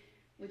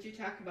Would you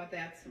talk about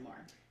that some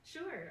more?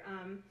 Sure.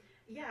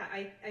 Yeah,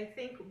 I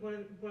think one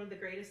of the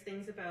greatest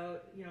things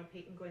about,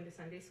 Peyton going to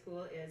Sunday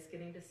school is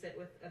getting to sit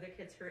with other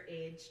kids her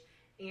age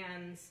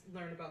and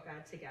learn about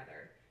God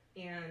together,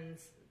 and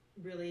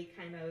really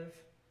kind of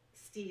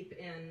steep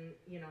in,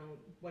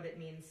 what it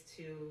means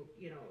to,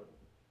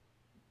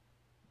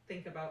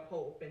 think about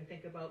hope and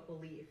think about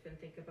belief and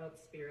think about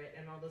spirit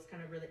and all those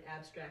kind of really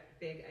abstract,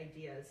 big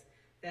ideas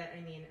that,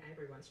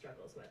 everyone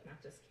struggles with,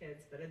 not just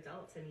kids, but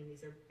adults.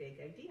 These are big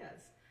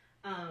ideas.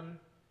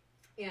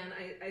 And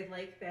I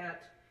like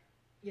that,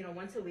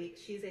 once a week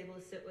she's able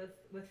to sit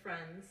with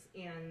friends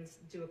and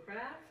do a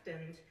craft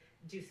and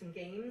do some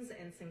games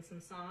and sing some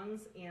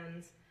songs.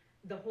 And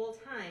the whole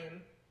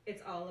time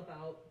it's all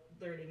about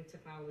learning to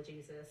follow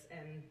Jesus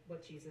and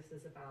what Jesus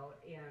is about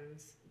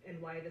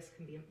and why this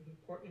can be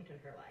important in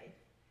her life.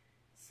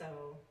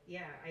 So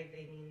yeah,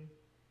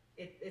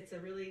 it's a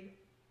really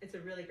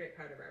great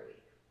part of our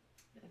week.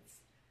 That's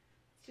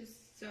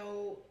just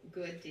so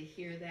good to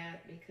hear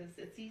that, because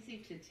it's easy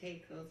to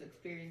take those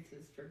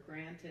experiences for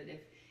granted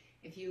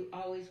if you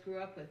always grew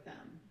up with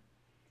them.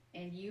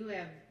 And you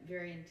have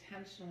very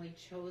intentionally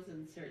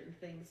chosen certain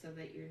things so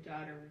that your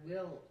daughter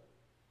will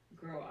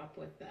grow up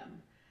with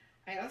them.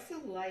 I also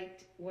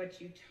liked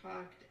what you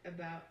talked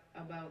about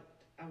a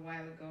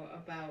while ago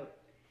about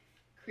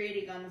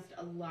creating almost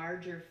a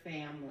larger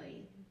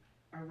family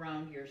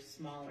around your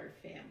smaller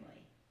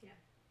family. Yeah.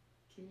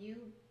 Can you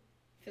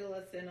fill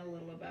us in a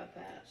little about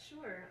that?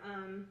 Sure.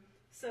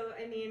 So,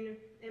 in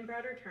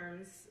broader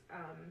terms,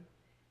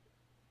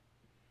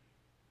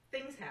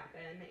 things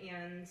happen,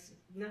 and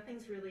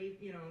nothing's really,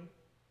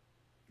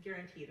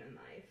 guaranteed in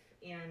life.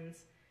 And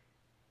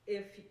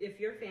if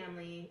your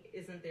family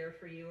isn't there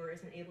for you or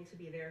isn't able to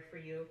be there for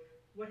you,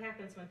 what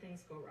happens when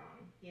things go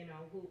wrong?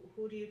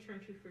 Who do you turn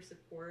to for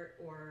support,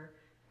 or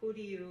where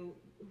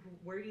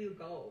do you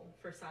go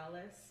for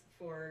solace,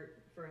 for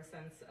a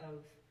sense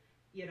of,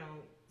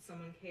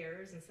 someone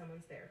cares and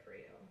someone's there for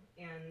you?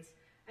 And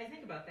I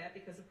think about that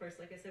because, of course,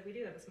 like I said, we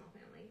do have a small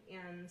family,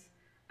 and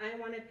I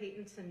wanted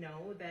Peyton to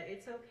know that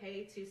it's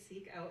okay to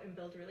seek out and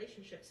build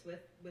relationships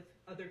with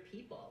other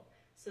people,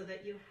 so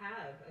that you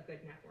have a good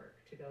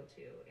network to go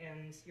to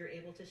and you're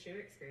able to share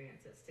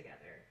experiences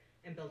together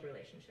and build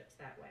relationships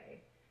that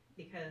way.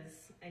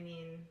 Because,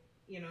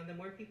 the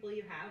more people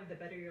you have, the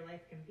better your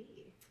life can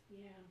be.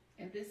 Yeah.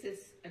 And this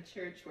is a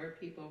church where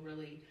people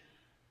really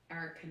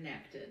are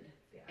connected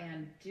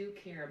and do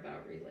care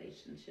about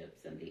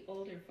relationships, and the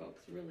older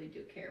folks really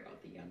do care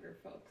about the younger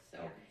folks.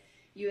 So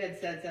you had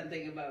said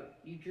something about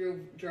you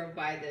drove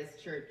by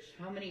this church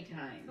how many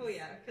times? Oh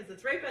yeah, because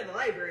it's right by the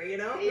library,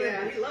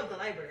 Yeah. We love the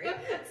library.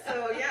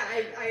 So yeah,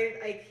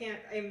 I can't,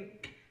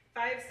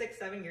 5, 6,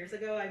 7 years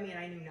ago, I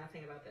knew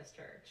nothing about this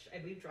church.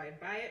 And we drive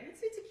by it, and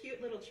it's a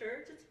cute little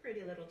church. It's a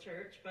pretty little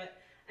church, but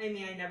I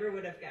never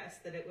would have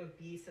guessed that it would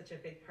be such a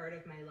big part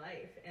of my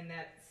life, and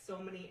that so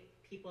many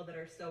people that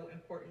are so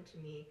important to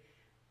me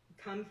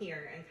come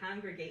here and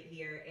congregate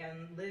here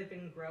and live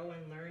and grow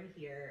and learn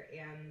here.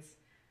 And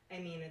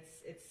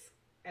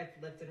I've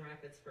lived in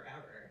Rapids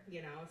forever,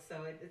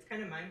 so it's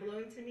kind of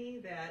mind-blowing to me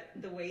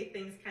that the way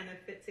things kind of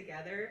fit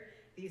together,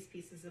 these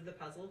pieces of the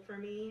puzzle for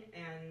me,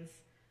 and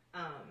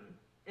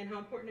how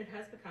important it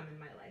has become in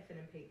my life and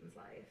in Peyton's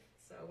life.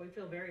 So we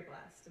feel very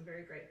blessed and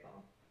very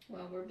grateful.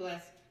 Well, we're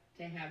blessed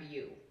to have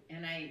you,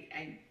 and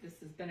this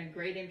has been a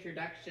great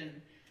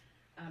introduction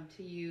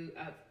to you,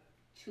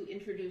 to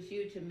introduce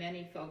you to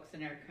many folks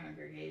in our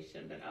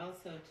congregation, but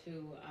also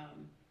to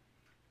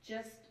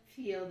just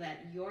feel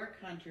that your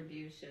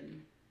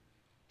contribution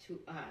to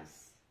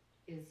us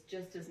is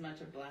just as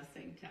much a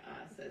blessing to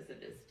us as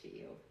it is to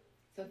you.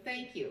 So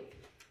thank you.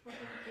 Well,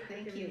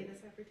 thank you for giving me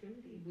this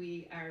opportunity.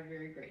 We are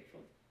very grateful.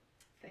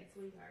 Thanks.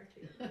 We are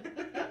too.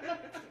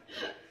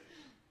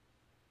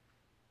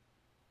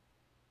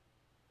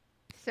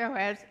 So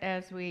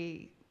as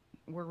we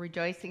were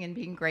rejoicing and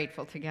being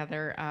grateful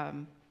together,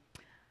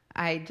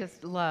 I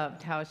just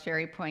loved how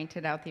Sherry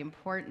pointed out the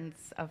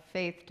importance of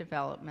faith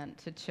development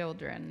to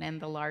children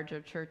and the larger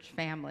church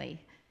family,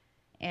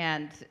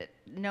 and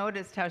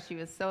noticed how she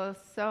was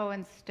so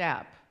in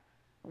step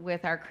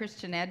with our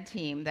Christian Ed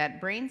team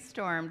that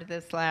brainstormed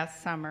this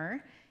last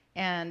summer,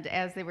 and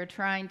as they were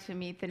trying to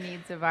meet the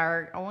needs of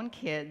our own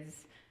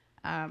kids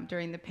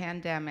during the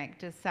pandemic,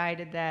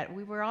 decided that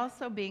we were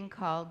also being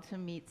called to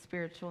meet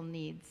spiritual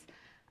needs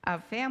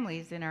of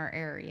families in our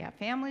area,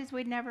 families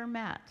we'd never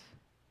met.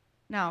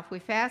 Now, if we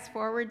fast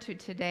forward to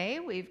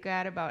today, we've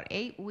got about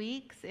 8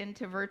 weeks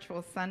into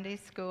virtual Sunday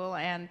school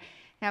and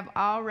have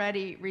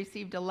already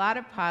received a lot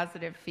of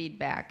positive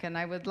feedback. And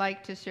I would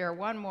like to share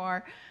one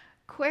more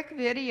quick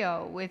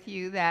video with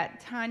you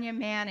that Tanya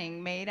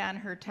Manning made on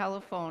her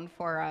telephone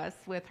for us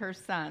with her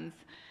sons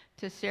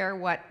to share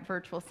what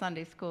virtual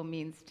Sunday school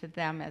means to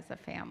them as a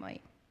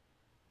family.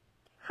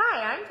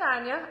 Hi, I'm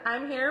Tanya.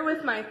 I'm here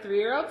with my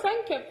 3-year-old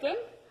son, Kipton,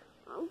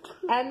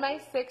 and my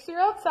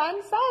 6-year-old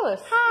son,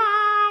 Silas.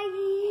 Hi.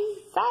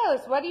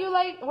 Silas, what do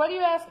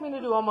you ask me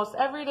to do almost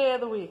every day of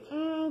the week?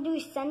 Do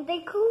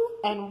Sunday school.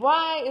 And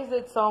why is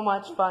it so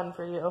much fun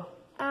for you?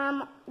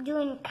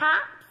 Doing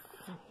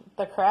crafts.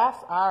 The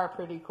crafts are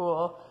pretty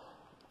cool.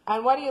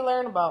 And what do you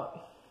learn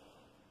about?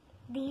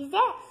 Jesus.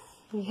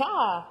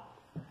 Yeah.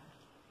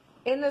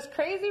 In this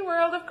crazy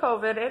world of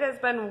COVID, it has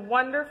been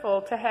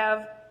wonderful to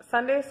have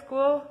Sunday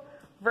school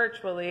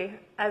virtually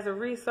as a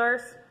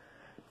resource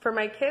for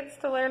my kids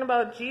to learn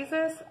about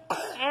Jesus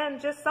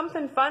and just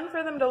something fun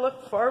for them to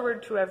look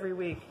forward to every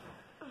week.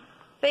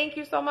 Thank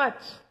you so much.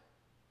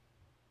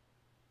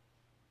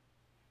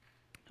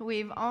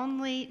 We've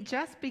only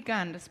just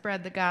begun to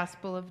spread the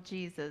gospel of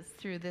Jesus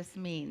through this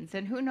means,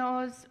 and who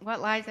knows what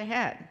lies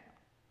ahead?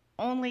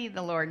 Only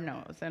the Lord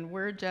knows, and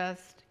we're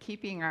just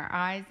keeping our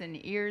eyes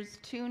and ears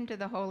tuned to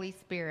the Holy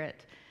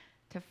Spirit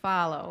to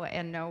follow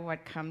and know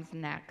what comes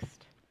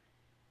next.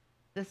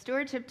 The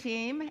stewardship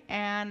team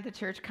and the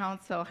church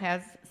council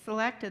has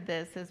selected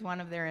this as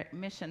one of their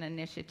mission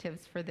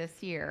initiatives for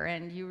this year,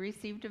 and you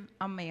received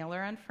a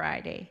mailer on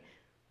Friday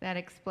that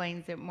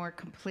explains it more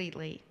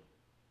completely.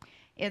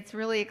 It's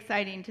really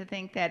exciting to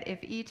think that if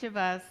each of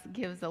us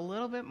gives a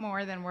little bit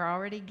more than we're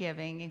already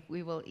giving,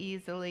 we will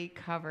easily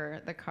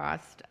cover the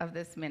cost of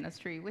this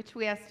ministry, which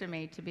we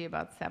estimate to be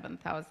about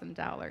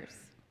 $7,000.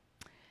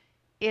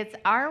 It's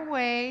our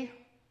way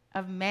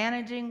of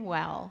managing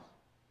well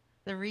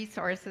the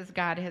resources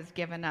God has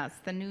given us,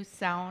 the new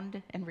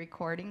sound and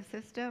recording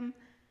system,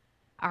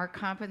 our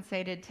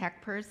compensated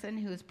tech person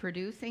who's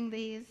producing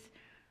these,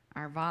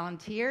 our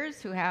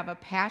volunteers who have a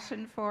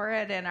passion for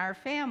it, and our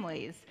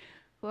families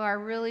who are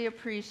really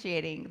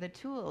appreciating the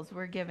tools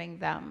we're giving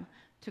them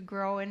to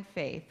grow in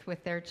faith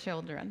with their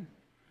children.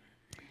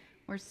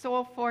 We're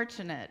so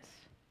fortunate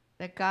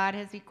that God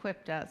has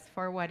equipped us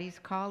for what He's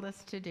called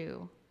us to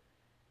do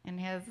and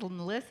has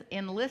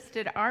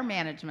enlisted our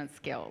management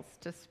skills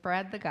to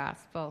spread the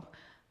gospel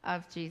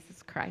of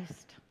Jesus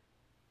Christ.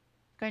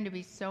 It's going to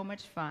be so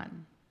much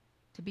fun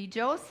to be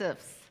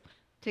Josephs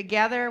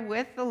together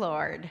with the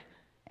Lord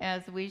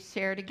as we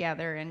share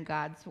together in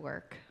God's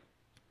work.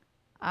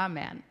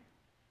 Amen.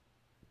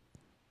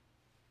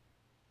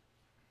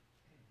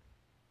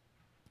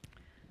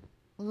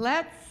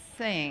 Let's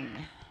sing.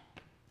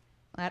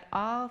 Let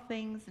all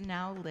things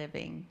now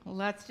living.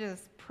 Let's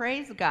just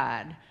praise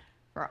God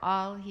for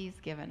all He's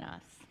given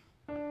us.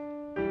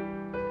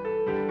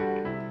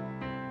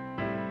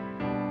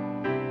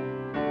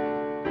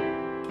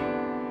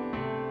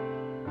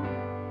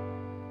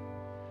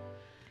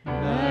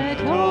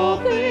 Let all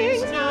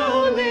things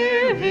now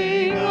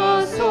living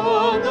a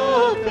song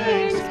of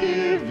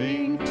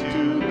thanksgiving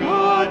to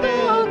God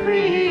the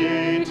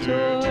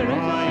Creator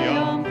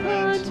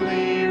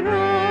triumphantly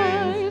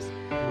rise,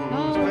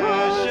 who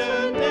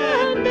fashioned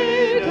and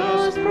made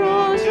us,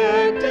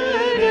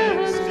 protected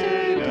and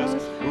stayed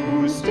us,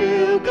 who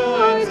still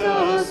guides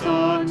us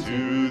on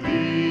to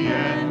the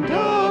end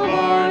of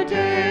our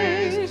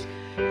days.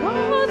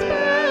 God's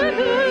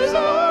banners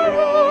are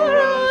o'er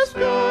us,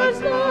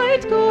 God's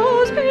light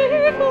goes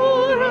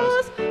before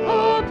us,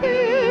 a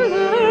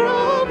pillar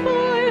of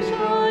fire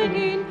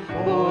shining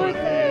forth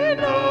in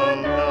the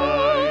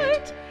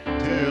night,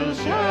 till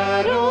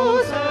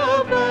shadows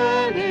have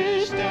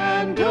vanished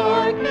and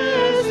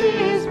darkness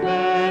is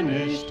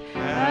banished,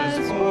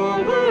 as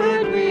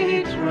forward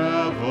we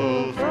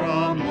travel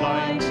from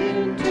light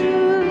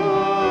into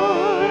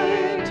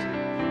light.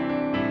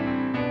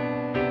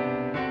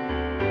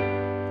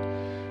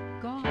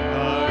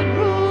 God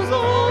rules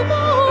all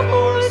the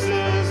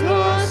forces,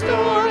 the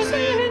stars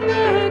in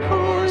their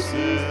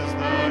courses,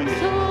 the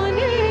sun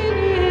in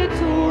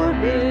its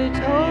orbit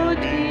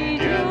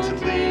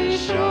obediently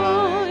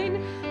shine.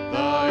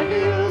 The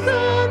hills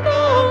and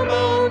the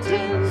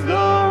mountains,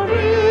 the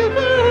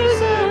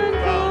rivers and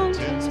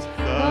fountains,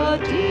 the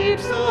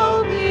deeps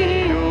of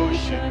the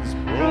oceans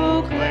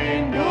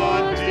proclaim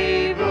God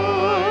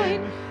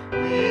divine.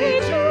 We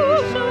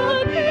too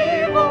should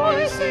be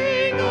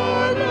voicing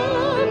our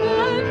love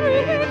and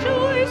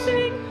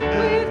rejoicing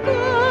with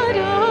glad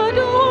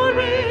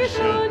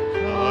adoration,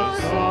 a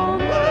song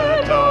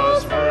let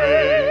us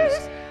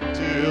praise,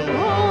 till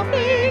all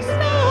things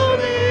now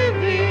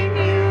living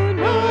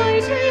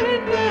unite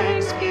in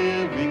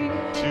thanksgiving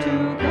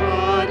to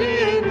God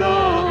in the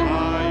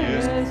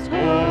highest.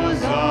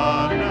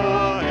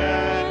 Hosanna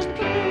and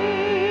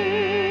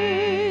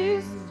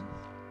praise.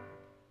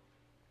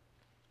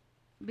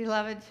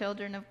 Beloved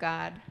children of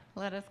God,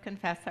 let us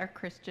confess our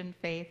Christian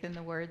faith in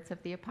the words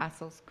of the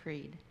Apostles'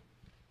 Creed.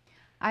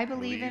 I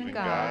believe in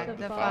God,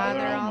 the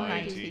Father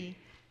Almighty,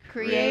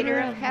 creator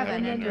of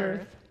heaven and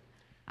earth.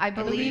 I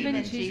believe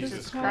in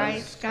Jesus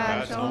Christ,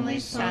 God's only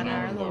Son,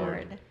 our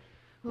Lord,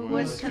 who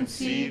was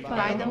conceived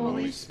by the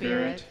Holy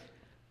Spirit,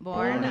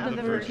 born of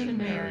the Virgin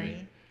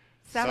Mary,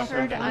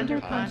 suffered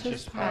under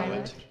Pontius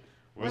Pilate,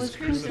 was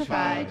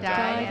crucified,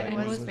 died,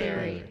 and was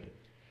buried.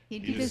 He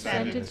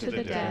descended to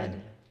the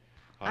dead.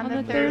 On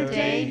the third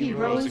day he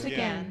rose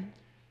again.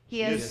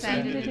 He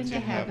ascended into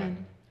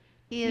heaven.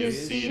 He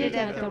is seated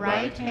at the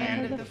right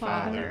hand of the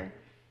Father,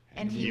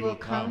 and he will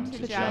come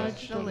to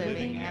judge the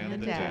living and the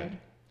dead.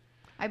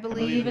 I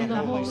believe in the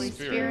Holy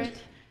Spirit,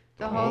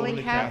 the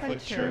Holy Catholic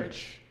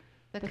Church,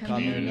 the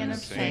communion of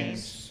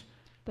saints,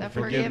 the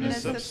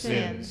forgiveness of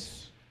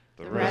sins,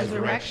 the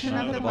resurrection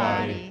of the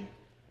body,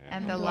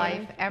 and the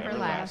life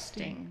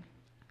everlasting.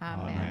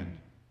 Amen.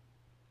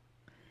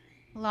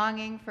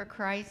 Longing for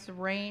Christ's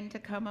reign to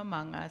come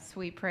among us,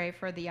 we pray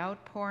for the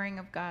outpouring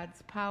of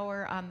God's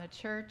power on the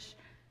church,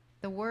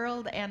 the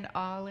world, and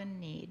all in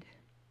need.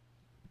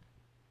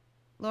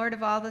 Lord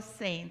of all the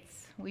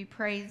saints, we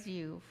praise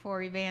you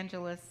for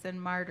evangelists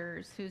and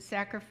martyrs whose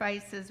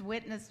sacrifices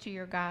witness to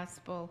your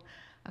gospel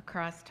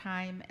across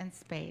time and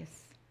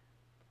space.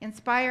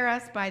 Inspire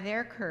us by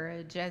their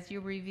courage as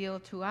you reveal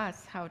to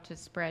us how to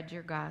spread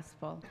your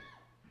gospel.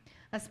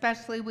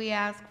 Especially we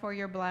ask for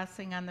your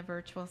blessing on the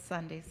virtual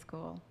Sunday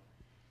school.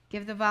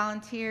 Give the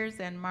volunteers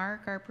and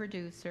Mark, our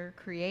producer,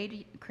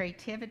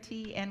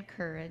 creativity and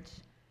courage.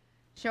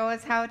 Show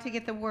us how to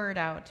get the word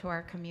out to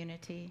our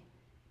community.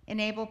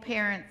 Enable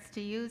parents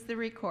to use the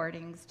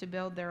recordings to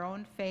build their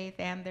own faith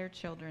and their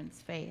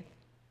children's faith.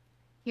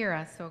 Hear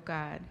us, O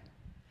God.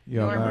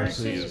 Your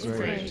mercy is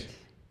great.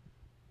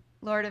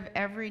 Lord of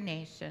every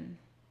nation,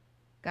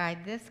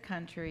 guide this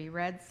country,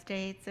 red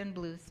states and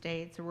blue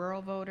states,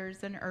 rural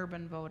voters and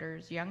urban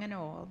voters, young and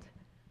old,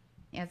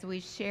 as we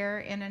share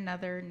in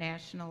another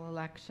national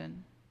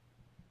election.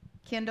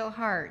 Kindle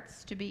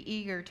hearts to be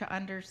eager to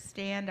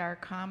understand our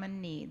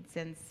common needs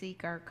and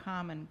seek our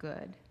common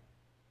good.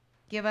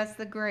 Give us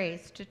the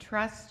grace to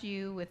trust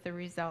you with the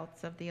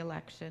results of the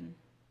election.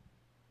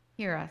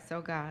 Hear us,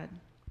 O God.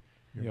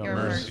 Your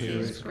mercy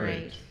is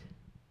great.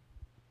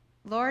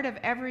 Lord of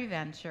every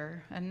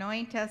venture,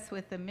 anoint us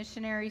with the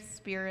missionary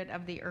spirit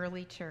of the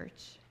early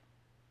church.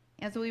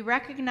 As we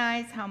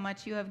recognize how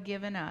much you have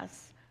given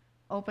us,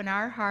 open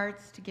our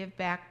hearts to give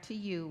back to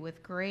you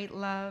with great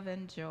love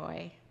and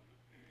joy.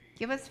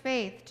 Give us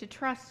faith to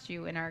trust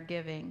you in our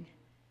giving,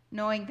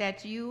 knowing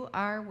that you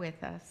are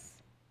with us,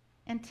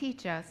 and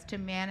teach us to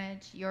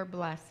manage your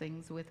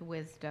blessings with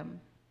wisdom.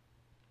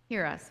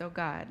 Hear us, O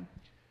God.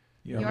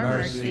 Your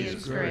mercy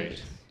is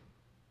great.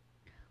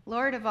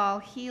 Lord of all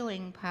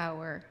healing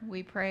power,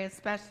 we pray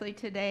especially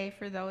today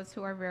for those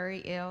who are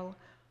very ill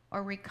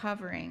or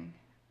recovering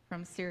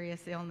from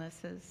serious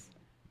illnesses,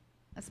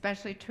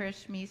 especially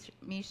Trish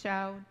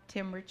Michaud,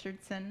 Tim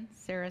Richardson,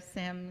 Sarah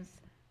Sims,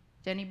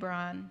 Jenny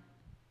Braun,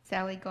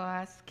 Sally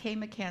Goss, Kay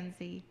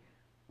McKenzie,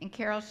 and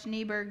Carol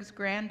Schneeberg's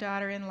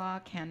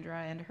granddaughter-in-law,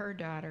 Kendra, and her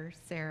daughter,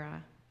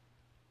 Sarah.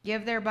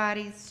 Give their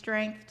bodies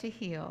strength to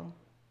heal.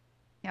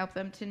 Help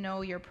them to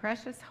know your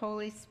precious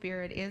Holy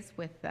Spirit is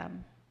with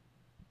them.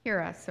 Hear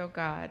us, O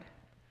God.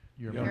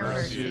 Your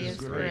mercy is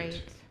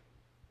great.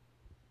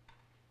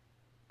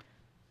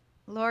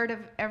 Lord of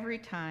every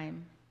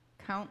time,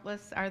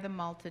 countless are the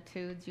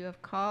multitudes you have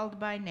called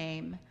by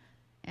name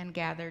and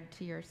gathered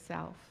to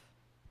yourself.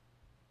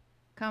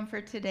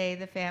 Comfort today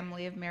the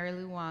family of Mary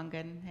Lou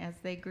Wangan as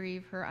they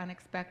grieve her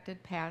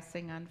unexpected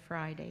passing on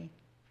Friday.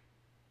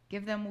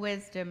 Give them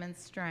wisdom and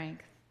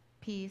strength,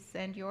 peace,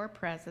 and your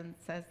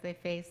presence as they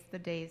face the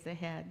days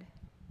ahead.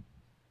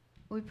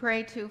 We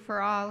pray, too,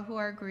 for all who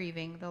are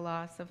grieving the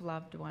loss of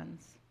loved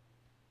ones.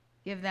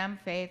 Give them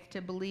faith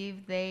to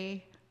believe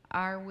they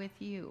are with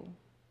you.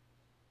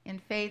 In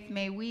faith,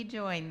 may we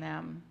join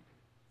them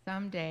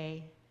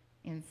someday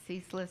in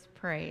ceaseless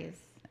praise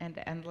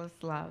and endless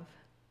love.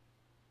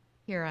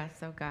 Hear us,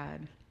 O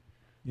God.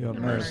 Your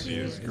mercy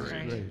is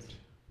great.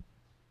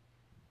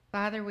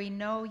 Father, we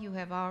know you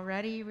have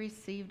already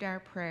received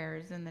our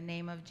prayers in the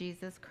name of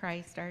Jesus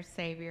Christ, our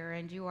Savior,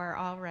 and you are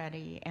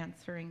already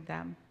answering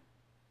them.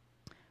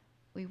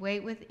 We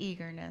wait with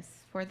eagerness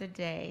for the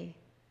day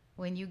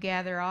when you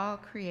gather all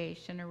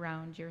creation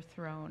around your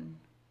throne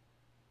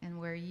and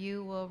where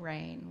you will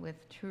reign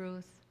with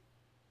truth,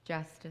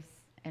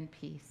 justice, and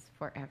peace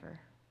forever.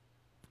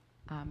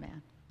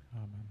 Amen.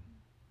 Amen.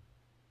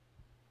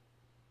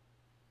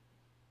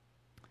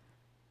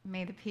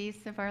 May the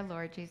peace of our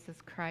Lord Jesus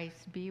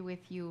Christ be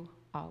with you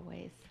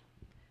always.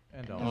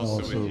 And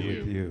Also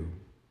with you.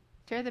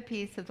 Share the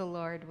peace of the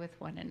Lord with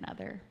one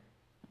another.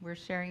 We're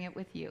sharing it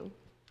with you.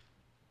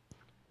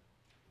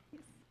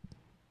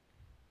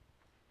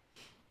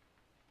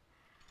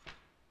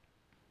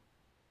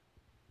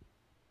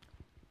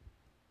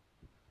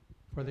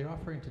 For the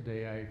offering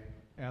today,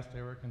 I asked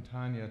Eric and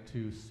Tanya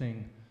to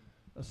sing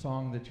a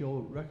song that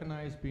you'll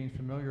recognize being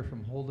familiar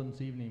from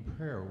Holden's evening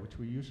prayer, which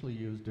we usually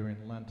use during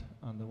Lent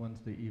on the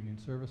Wednesday evening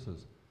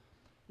services.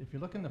 If you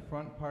look in the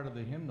front part of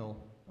the hymnal,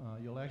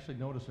 you'll actually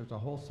notice there's a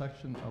whole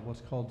section of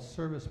what's called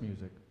service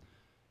music.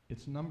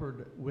 It's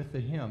numbered with the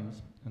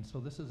hymns, and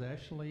so this is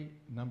actually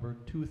number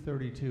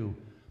 232.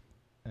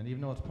 And even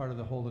though it's part of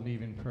the Holden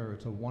evening prayer,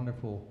 it's a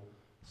wonderful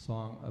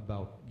song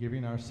about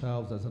giving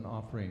ourselves as an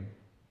offering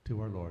to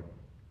our Lord.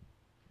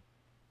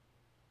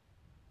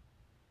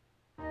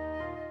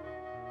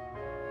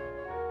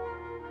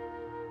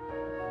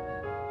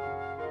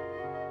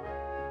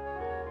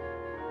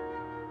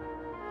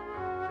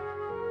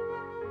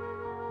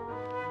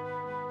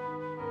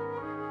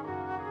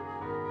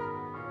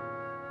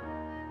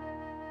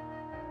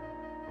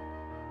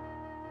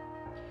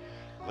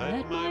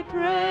 Let my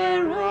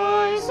prayer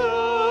rise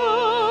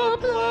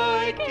up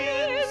like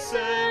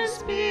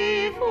incense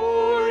before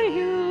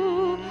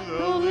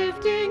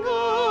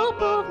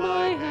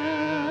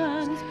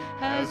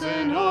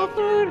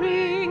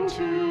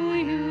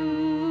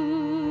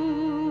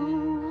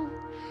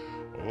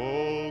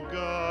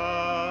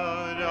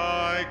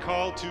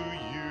call to you.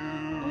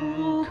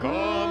 O Come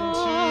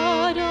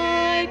God, to me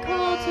I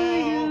call to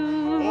now. you.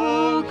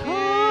 Oh,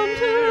 Come to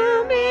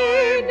hear me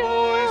my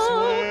voice now.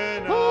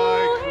 when Oh,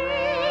 I hear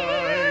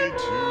cry my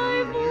to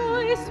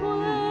voice you.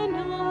 when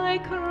I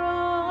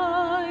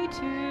cry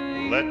to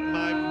you. Let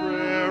my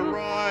prayer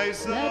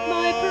rise Let up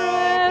my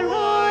prayer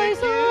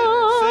rise like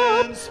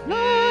up, incense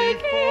like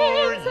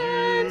before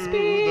incense you.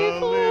 before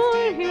The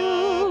lifting you.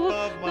 up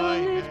of The my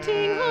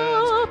lifting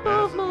hands up as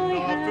of my an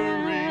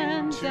offering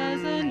hands to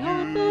as an you.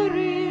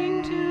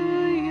 offering to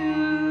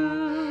you.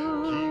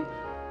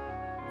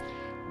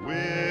 Keep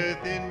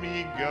within me,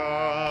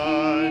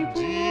 God,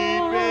 Keep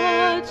deep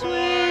watch in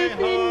my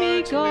within me,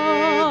 heart,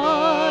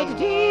 God,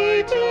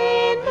 may the deep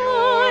light in of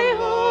my your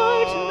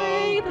heart.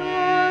 May love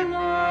the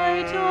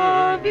light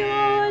of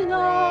your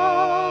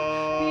love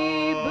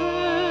be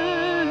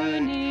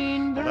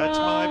burning bright. Let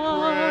my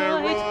prayer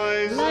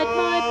rise Let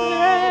my up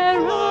prayer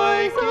like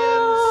rise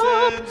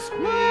up incense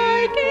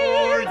like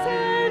before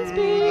incense you.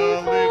 The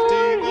before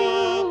lifting up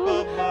you.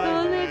 of my The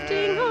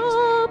lifting hands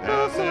up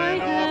as of my an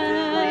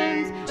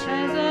hands offering to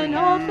as an you.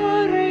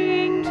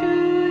 offering to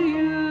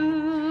you.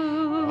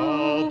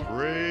 All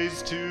praise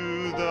to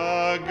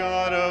the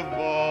God of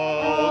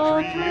all,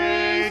 All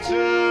praise to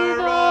creator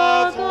the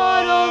of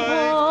God of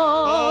life.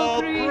 all,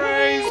 All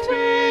praise be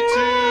creator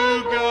to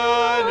of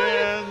God life.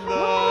 and the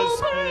All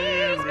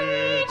praise be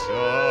Spirit to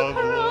of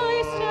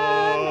Christ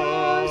and the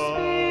love.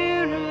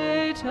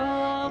 Spirit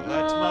of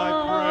Let my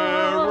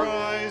prayer love.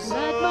 rise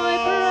Let up my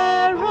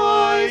prayer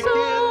rise like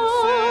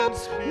up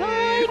incense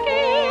like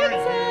before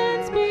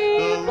incense you. before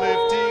The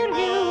lifting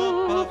you.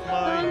 up of my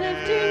The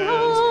lifting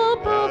hands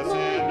up of as my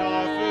an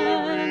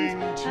offering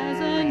hands to as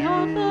an you.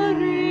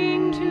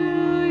 offering to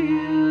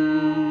you.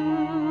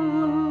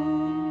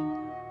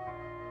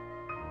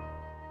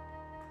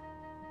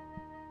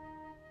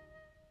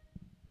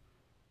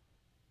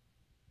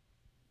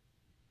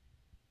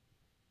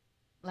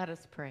 Let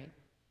us pray.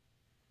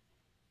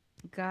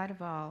 God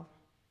of all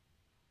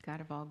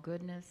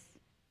goodness,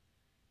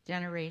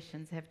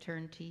 generations have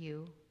turned to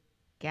you,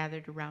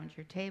 gathered around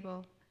your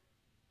table,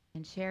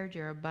 and shared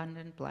your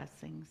abundant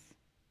blessings.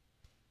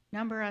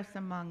 Number us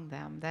among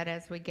them, that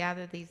as we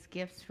gather these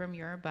gifts from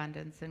your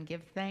abundance and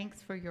give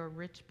thanks for your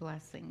rich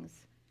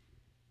blessings,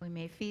 we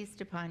may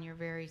feast upon your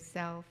very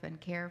self and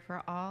care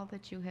for all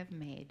that you have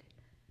made.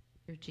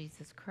 Through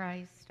Jesus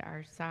Christ,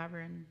 our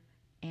sovereign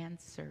and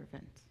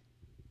servant.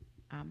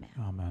 Amen.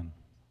 Amen.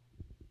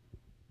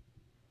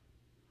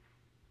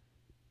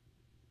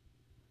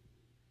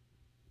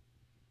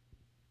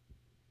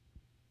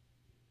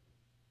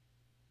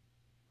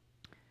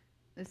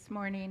 This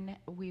morning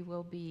we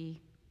will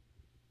be,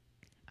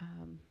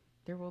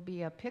 there will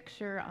be a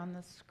picture on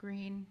the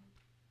screen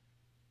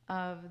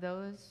of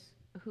those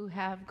who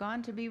have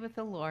gone to be with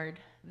the Lord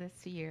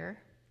this year.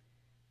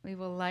 We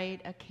will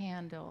light a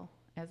candle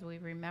as we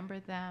remember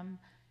them,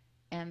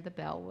 and the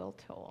bell will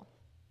toll.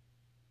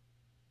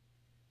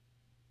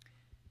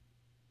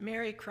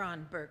 Mary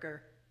Kronberger,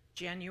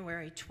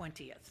 January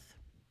 20th.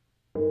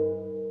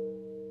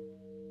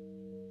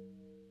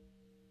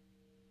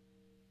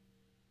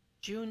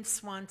 June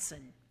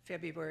Swanson,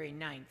 February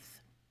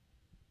 9th.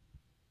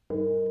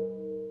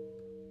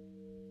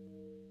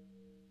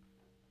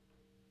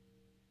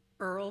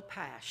 Earl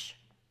Pash,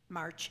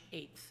 March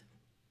 8th.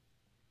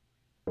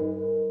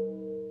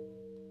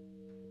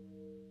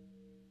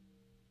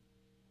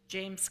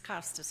 James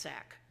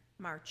Kostasak,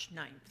 March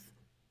 9th.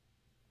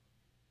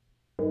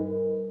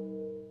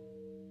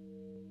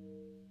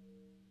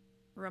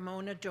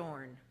 Ramona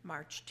Dorn,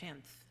 March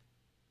 10th.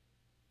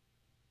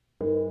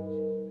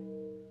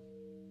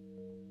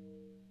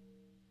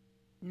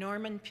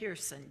 Norman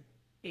Pearson,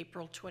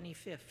 April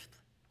 25th.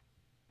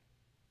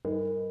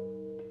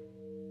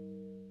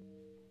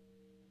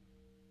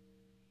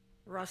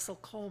 Russell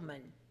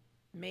Coleman,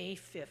 May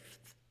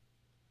 5th.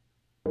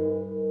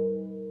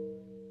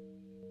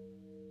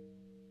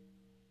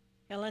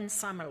 Helen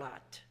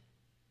Summerlot,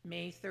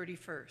 May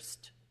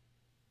 31st.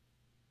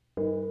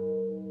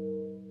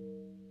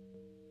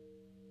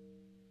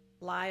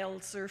 Lyle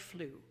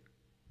Zerflew,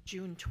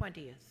 June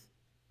 20th.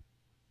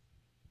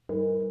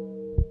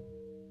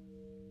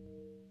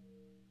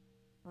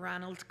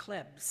 Ronald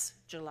Klebs,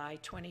 July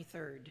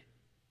 23rd.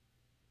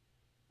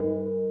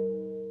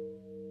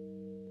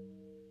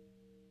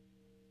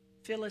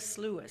 Phyllis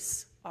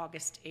Lewis,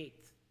 August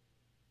 8th.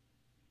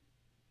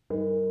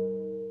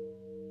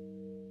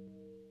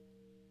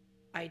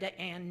 Ida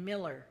Ann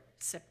Miller,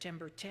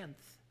 September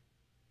 10th.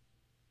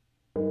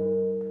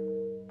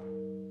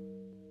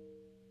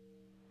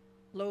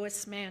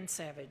 Lois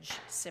Mansavage,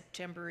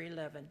 September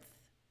 11th.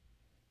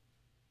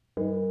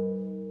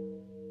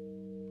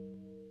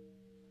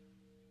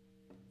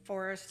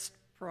 Forrest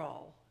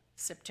Prawl,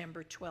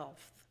 September 12th.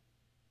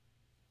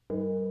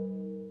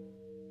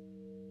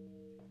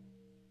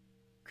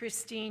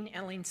 Christine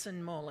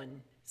Ellingson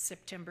Mullen,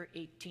 September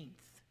 18th.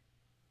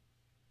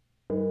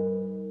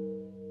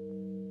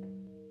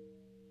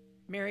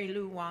 Mary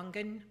Lou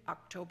Wangan,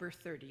 October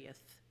 30th.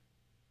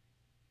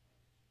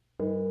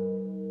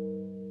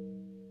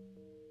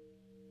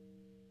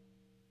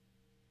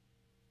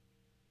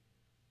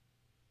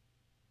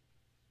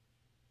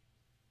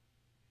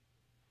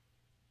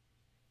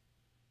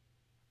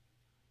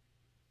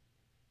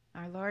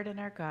 Our Lord and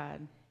our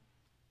God,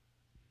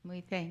 we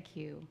thank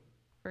you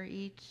for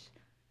each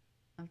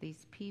of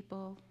these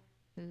people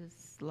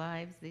whose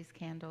lives these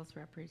candles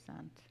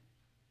represent,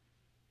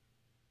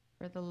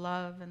 for the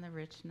love and the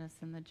richness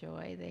and the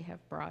joy they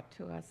have brought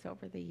to us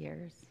over the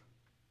years.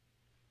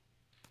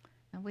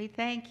 And we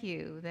thank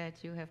you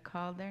that you have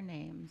called their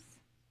names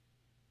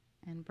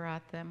and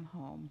brought them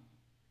home.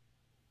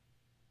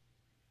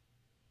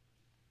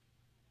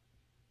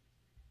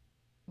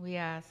 We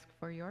ask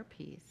for your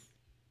peace,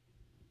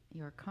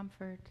 your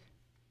comfort,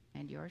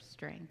 and your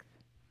strength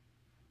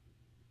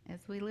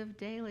as we live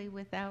daily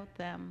without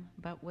them,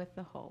 but with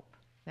the hope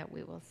that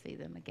we will see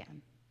them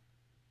again.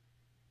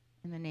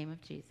 In the name of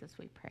Jesus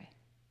we pray.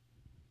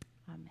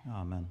 Amen.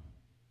 Amen.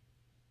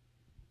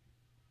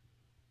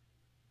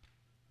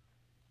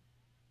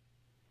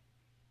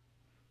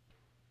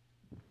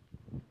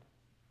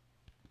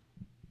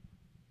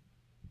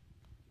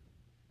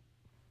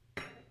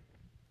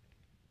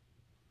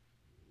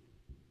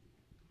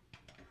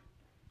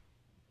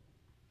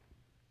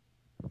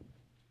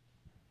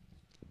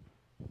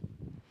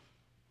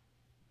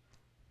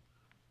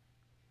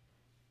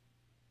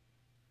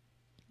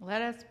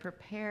 Let us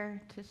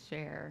prepare to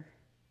share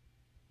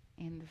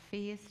in the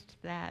feast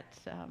that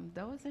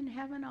those in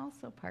heaven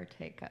also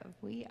partake of.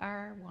 We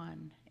are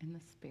one in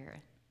the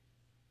Spirit.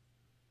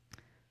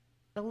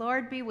 The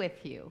Lord be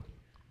with you.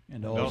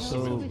 And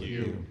also with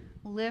you.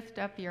 Lift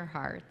up your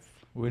hearts.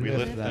 We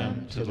lift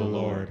them to the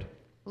Lord.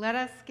 Let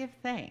us give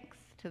thanks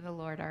to the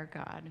Lord our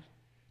God.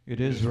 It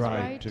is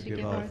right to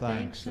give our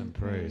thanks and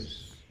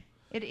praise.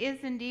 It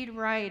is indeed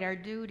right, our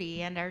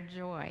duty and our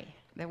joy,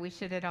 that we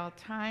should at all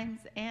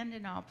times and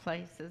in all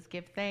places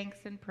give thanks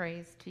and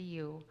praise to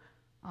you,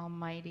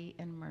 Almighty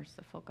and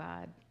merciful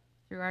God,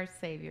 through our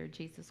Savior,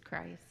 Jesus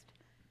Christ.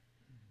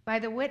 By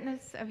the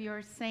witness of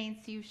your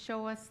saints, you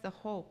show us the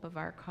hope of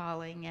our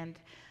calling and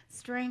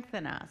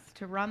strengthen us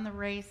to run the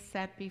race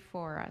set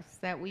before us,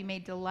 that we may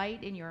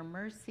delight in your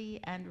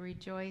mercy and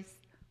rejoice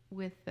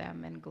with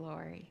them in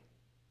glory.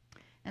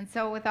 And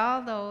so with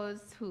all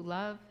those who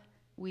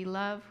we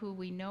love who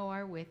we know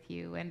are with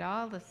you, and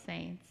all the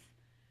saints,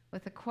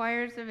 with the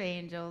choirs of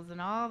angels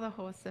and all the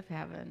hosts of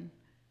heaven,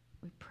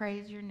 we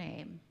praise your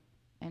name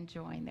and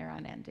join their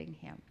unending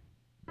hymn.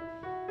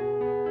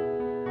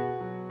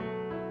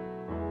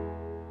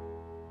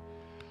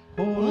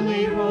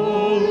 Holy,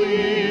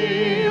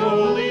 holy,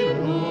 holy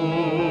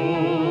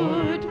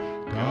Lord,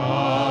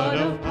 God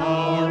of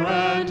power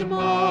and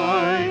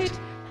might,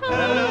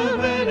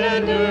 heaven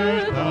and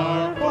earth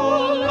are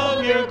full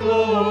of your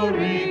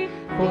glory,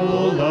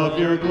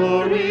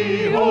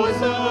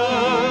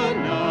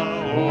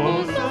 Hosanna,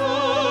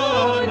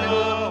 Hosanna,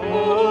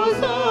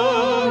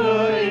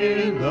 Hosanna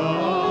in the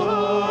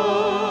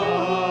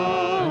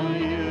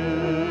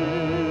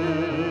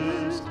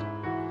highest.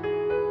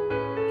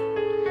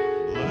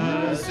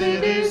 Blessed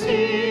is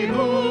he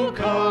who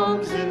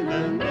comes in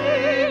the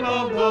name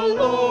of the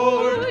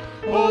Lord.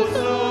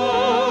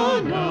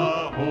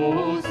 Hosanna,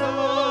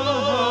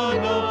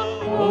 Hosanna,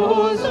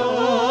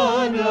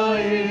 Hosanna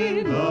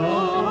in the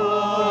highest.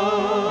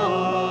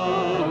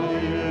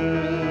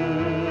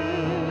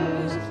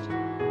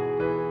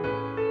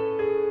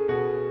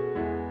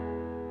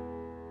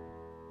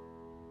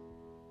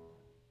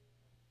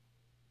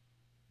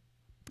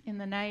 In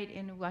the night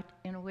in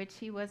which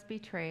he was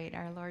betrayed,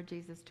 our Lord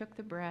Jesus took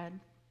the bread,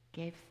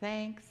 gave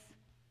thanks,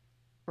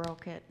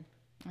 broke it,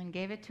 and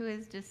gave it to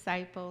his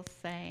disciples,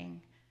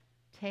 saying,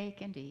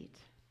 "Take and eat.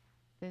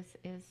 This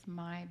is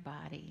my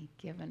body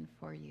given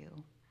for you.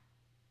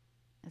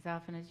 As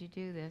often as you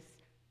do this,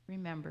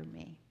 remember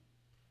me."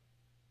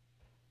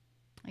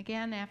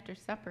 Again, after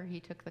supper, he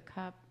took the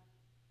cup,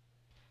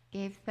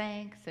 gave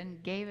thanks,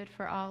 and gave it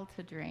for all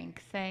to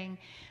drink, saying,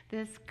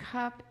 "This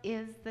cup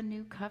is the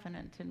new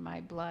covenant in my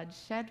blood,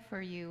 shed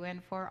for you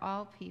and for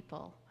all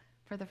people,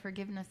 for the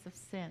forgiveness of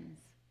sins.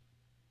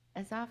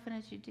 As often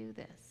as you do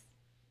this,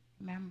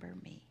 remember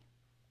me."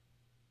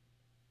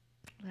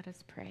 Let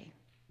us pray.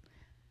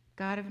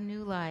 God of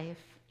new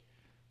life,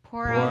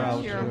 pour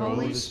out your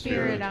Holy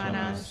Spirit on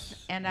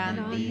us and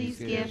on these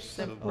gifts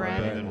of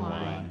bread and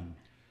wine.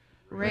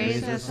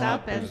 Raise us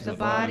up as the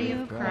body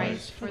of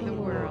Christ for the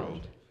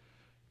world.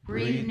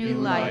 Breathe new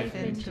life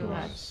into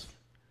us.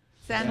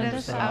 Send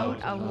us out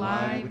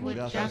alive with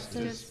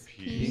justice,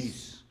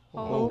 peace,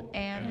 hope,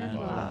 and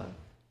love.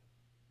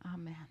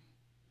 Amen.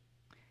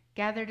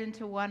 Gathered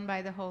into one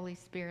by the Holy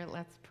Spirit,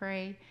 let's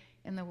pray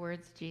in the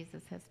words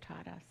Jesus has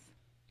taught us.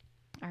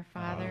 Our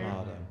Father,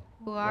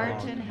 who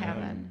art in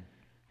heaven,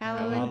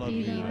 hallowed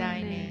be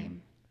thy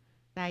name.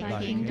 Thy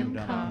kingdom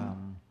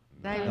come,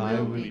 thy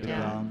will be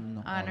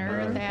done, on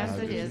earth as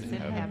it is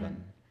in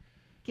heaven.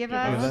 Give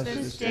us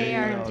this day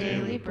our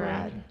daily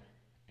bread,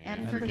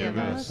 and forgive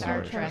us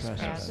our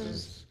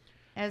trespasses,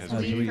 as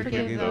we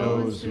forgive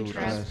those who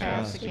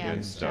trespass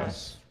against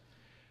us.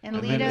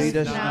 And lead us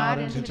not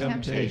into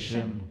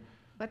temptation,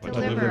 but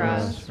deliver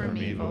us from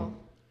evil.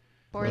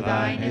 For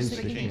thine is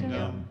the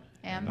kingdom,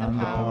 and the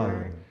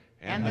power,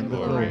 and the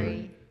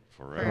glory,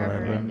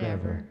 forever and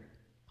ever.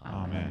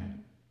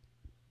 Amen.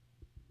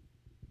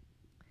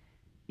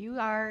 you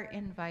are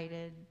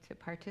invited to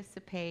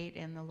participate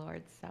in the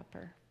Lord's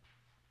Supper.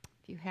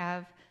 If you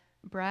have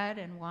bread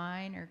and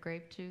wine or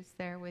grape juice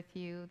there with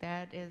you,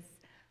 that is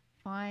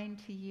fine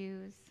to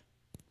use.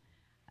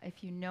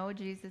 If you know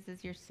Jesus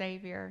is your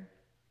Savior,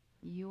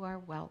 you are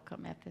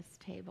welcome at this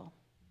table.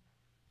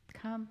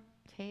 Come,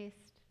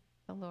 taste.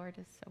 The Lord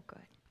is so good.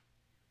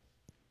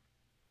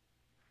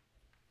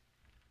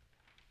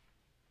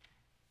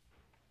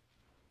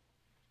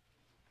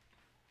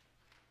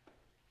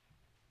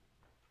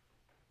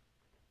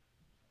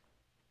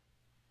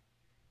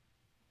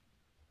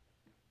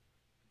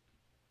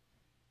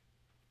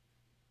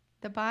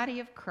 The body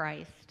of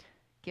Christ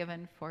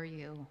given for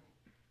you.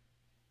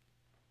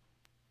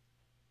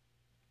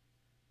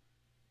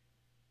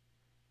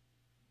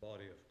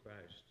 Body of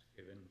Christ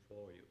given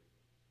for you.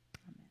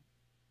 Amen.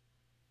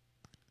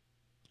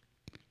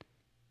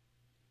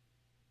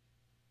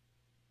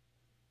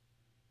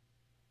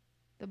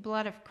 The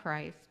blood of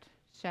Christ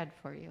shed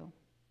for you.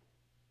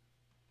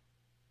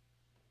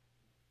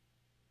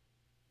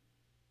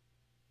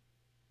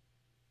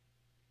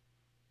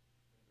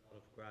 Blood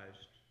of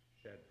Christ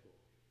shed for you.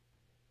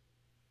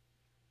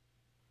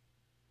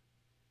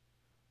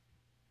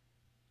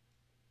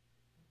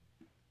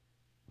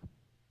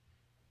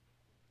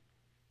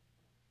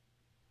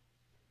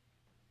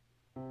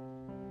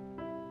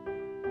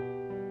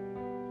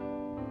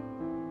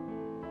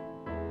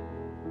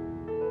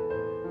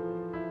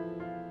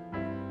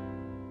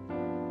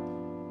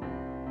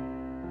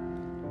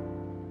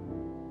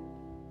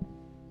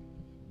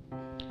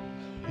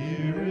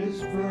 Here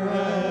is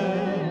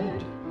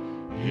bread,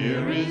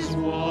 here is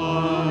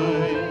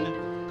wine.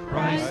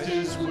 Christ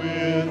is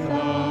with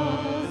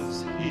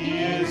us, He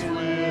is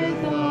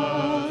with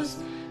us.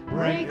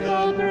 Break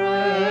the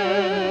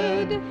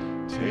bread,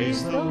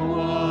 taste the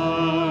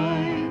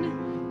wine.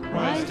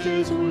 Christ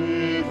is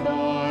with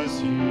us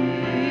here.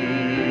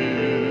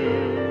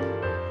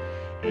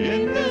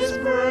 In this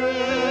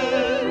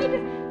bread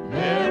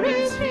there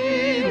is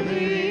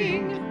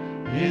healing,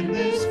 in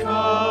this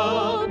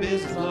cup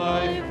is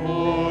life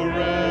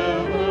forever.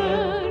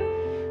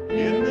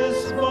 In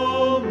this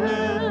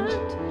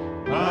moment,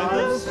 by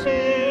the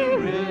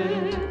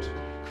Spirit,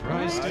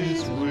 Christ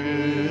is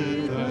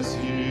with us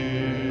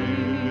here.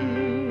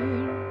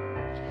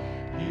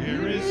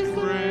 Here is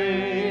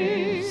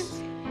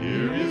grace,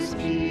 here is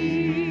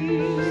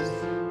peace.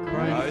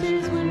 Christ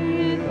is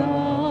with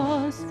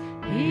us,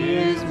 He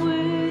is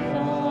with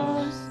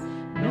us.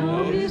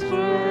 Know His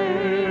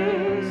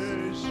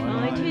grace,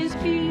 find His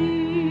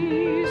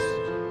peace.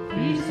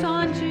 Feast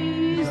on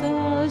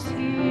Jesus here.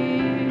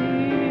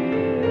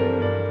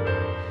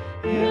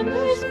 In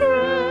this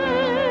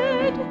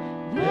bread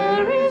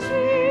there is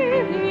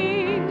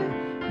healing,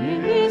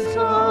 in this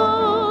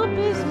cup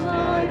is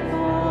life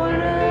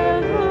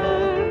forever.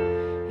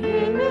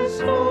 In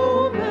this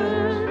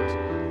moment,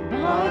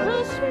 by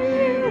the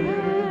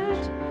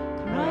Spirit,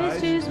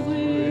 Christ is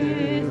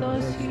with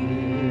us here.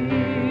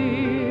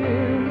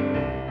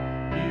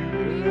 Here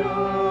we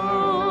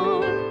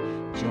are,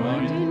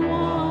 joined in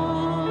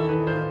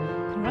one.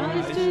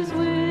 Christ is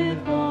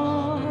with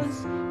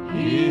us,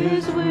 He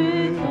is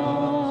with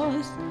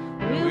us.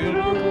 We'll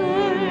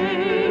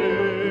proclaim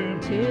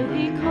till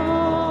He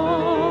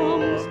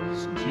comes,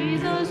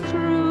 Jesus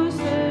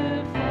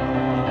crucified.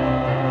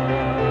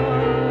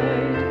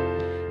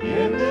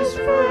 In this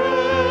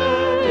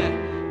bread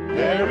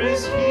there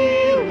is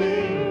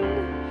healing,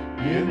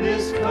 in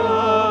this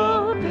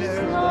cup is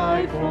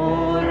life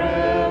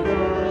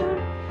forever.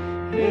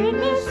 In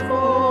this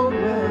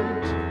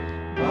moment,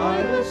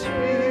 by the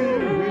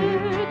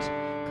Spirit,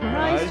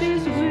 Christ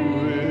is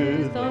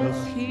with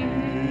us here.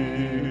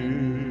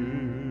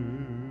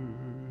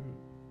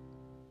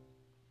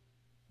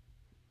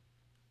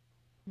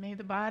 May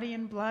the body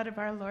and blood of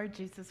our Lord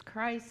Jesus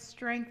Christ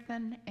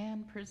strengthen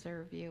and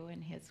preserve you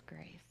in His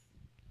grace.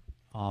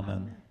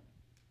 Amen.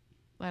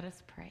 Let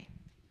us pray.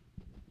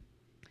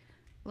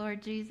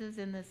 Lord Jesus,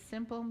 in this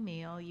simple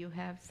meal, you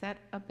have set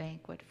a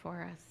banquet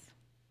for us.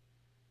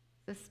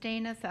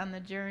 Sustain us on the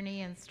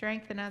journey and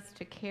strengthen us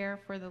to care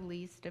for the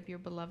least of your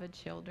beloved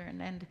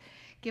children, and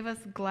give us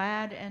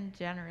glad and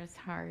generous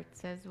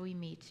hearts as we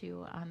meet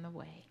you on the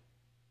way.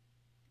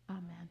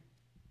 Amen.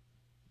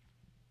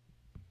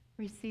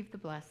 Receive the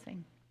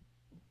blessing.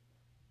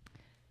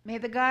 May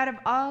the God of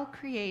all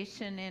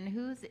creation, in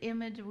whose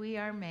image we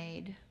are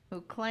made,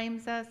 who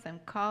claims us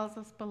and calls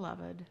us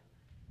beloved,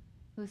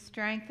 who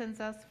strengthens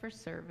us for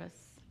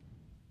service,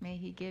 may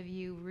He give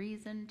you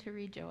reason to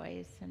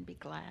rejoice and be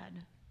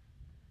glad.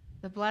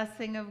 The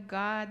blessing of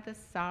God, the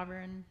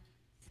sovereign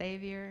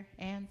Savior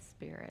and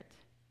Spirit,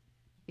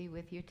 be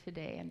with you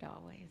today and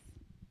always.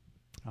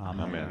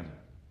 Amen.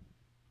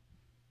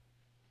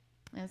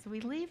 As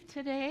we leave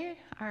today,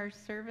 our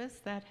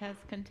service that has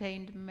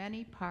contained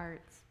many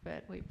parts,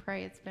 but we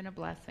pray it's been a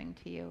blessing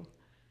to you.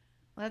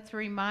 Let's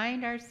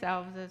remind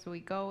ourselves as we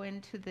go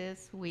into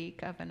this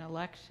week of an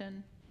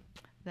election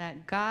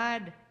that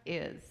God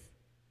is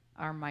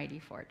our mighty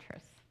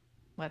fortress.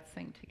 Let's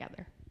sing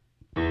together.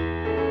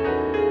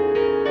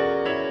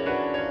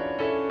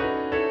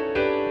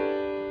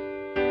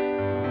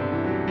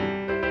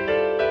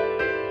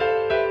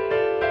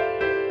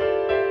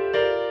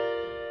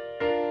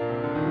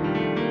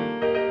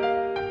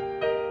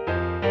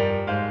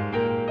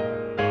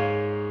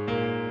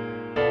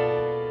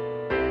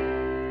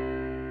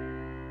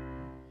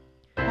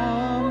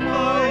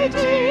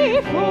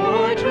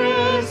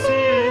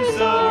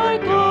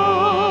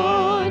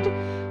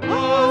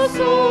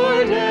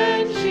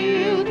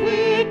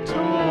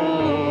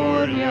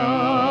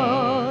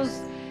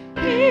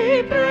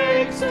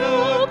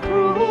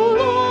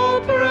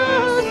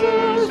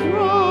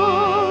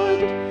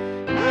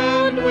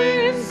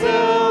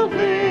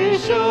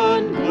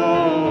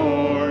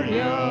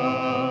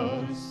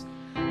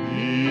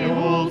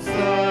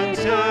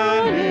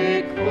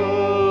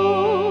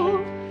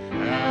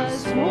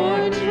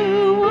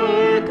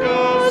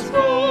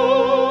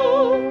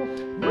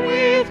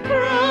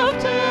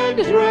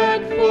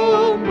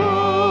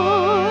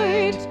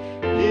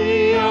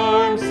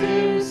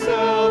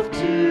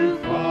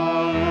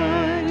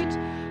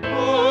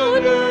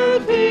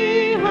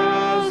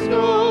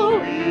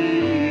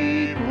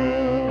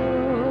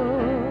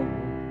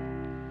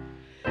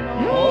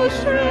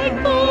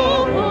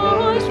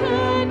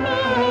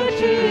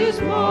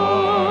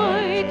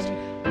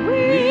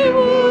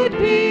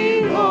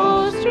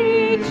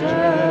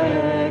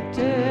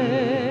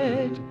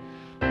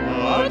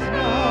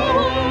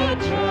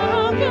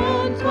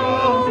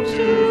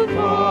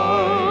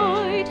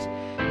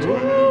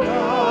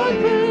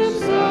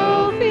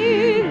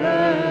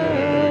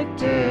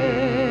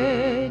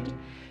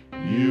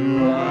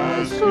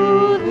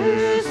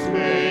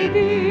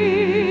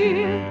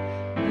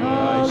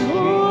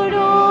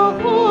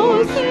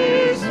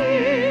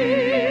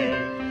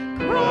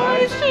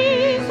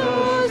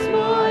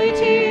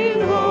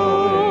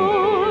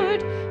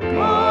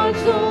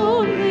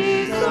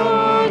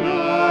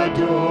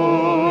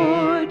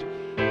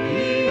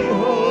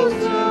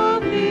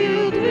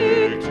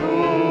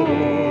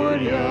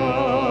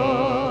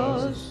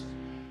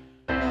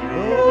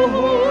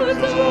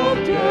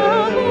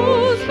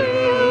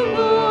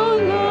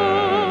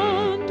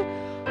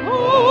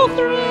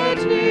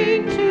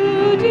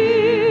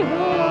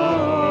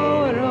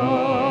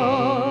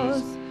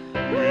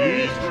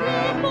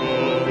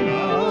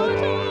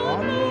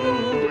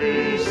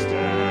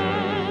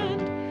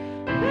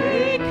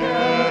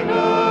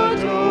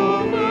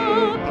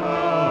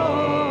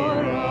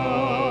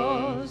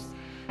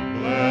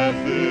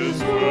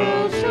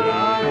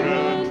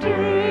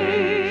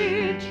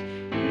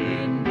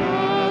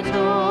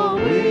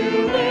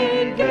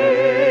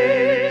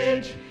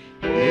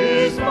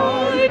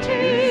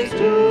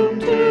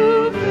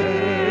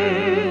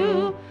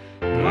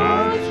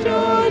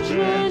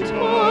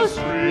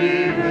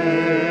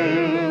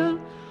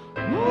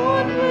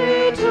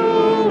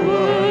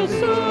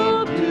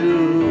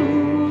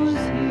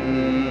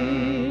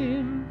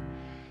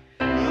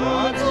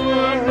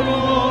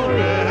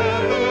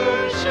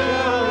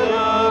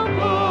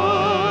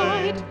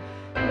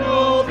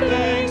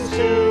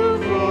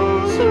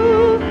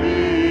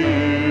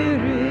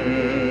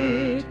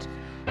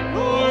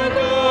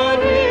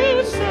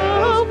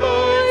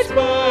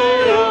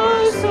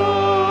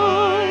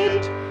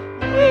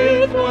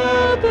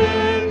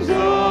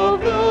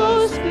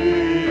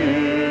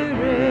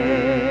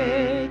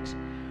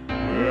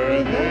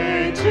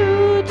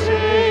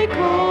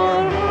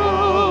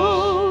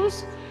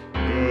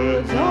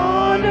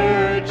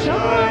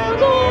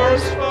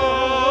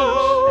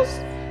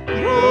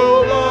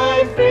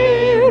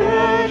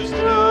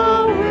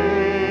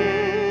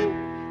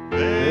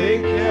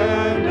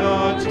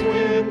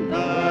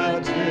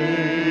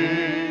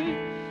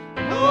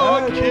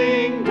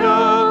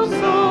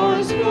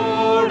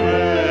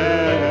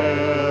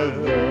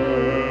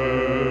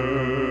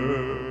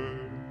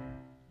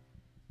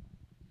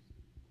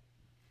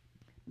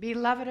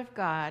 Beloved of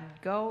God,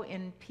 go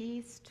in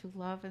peace to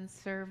love and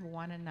serve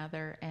one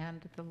another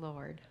and the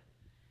Lord.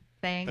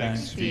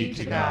 Thanks be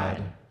to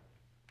God.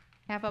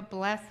 Have a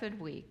blessed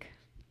week.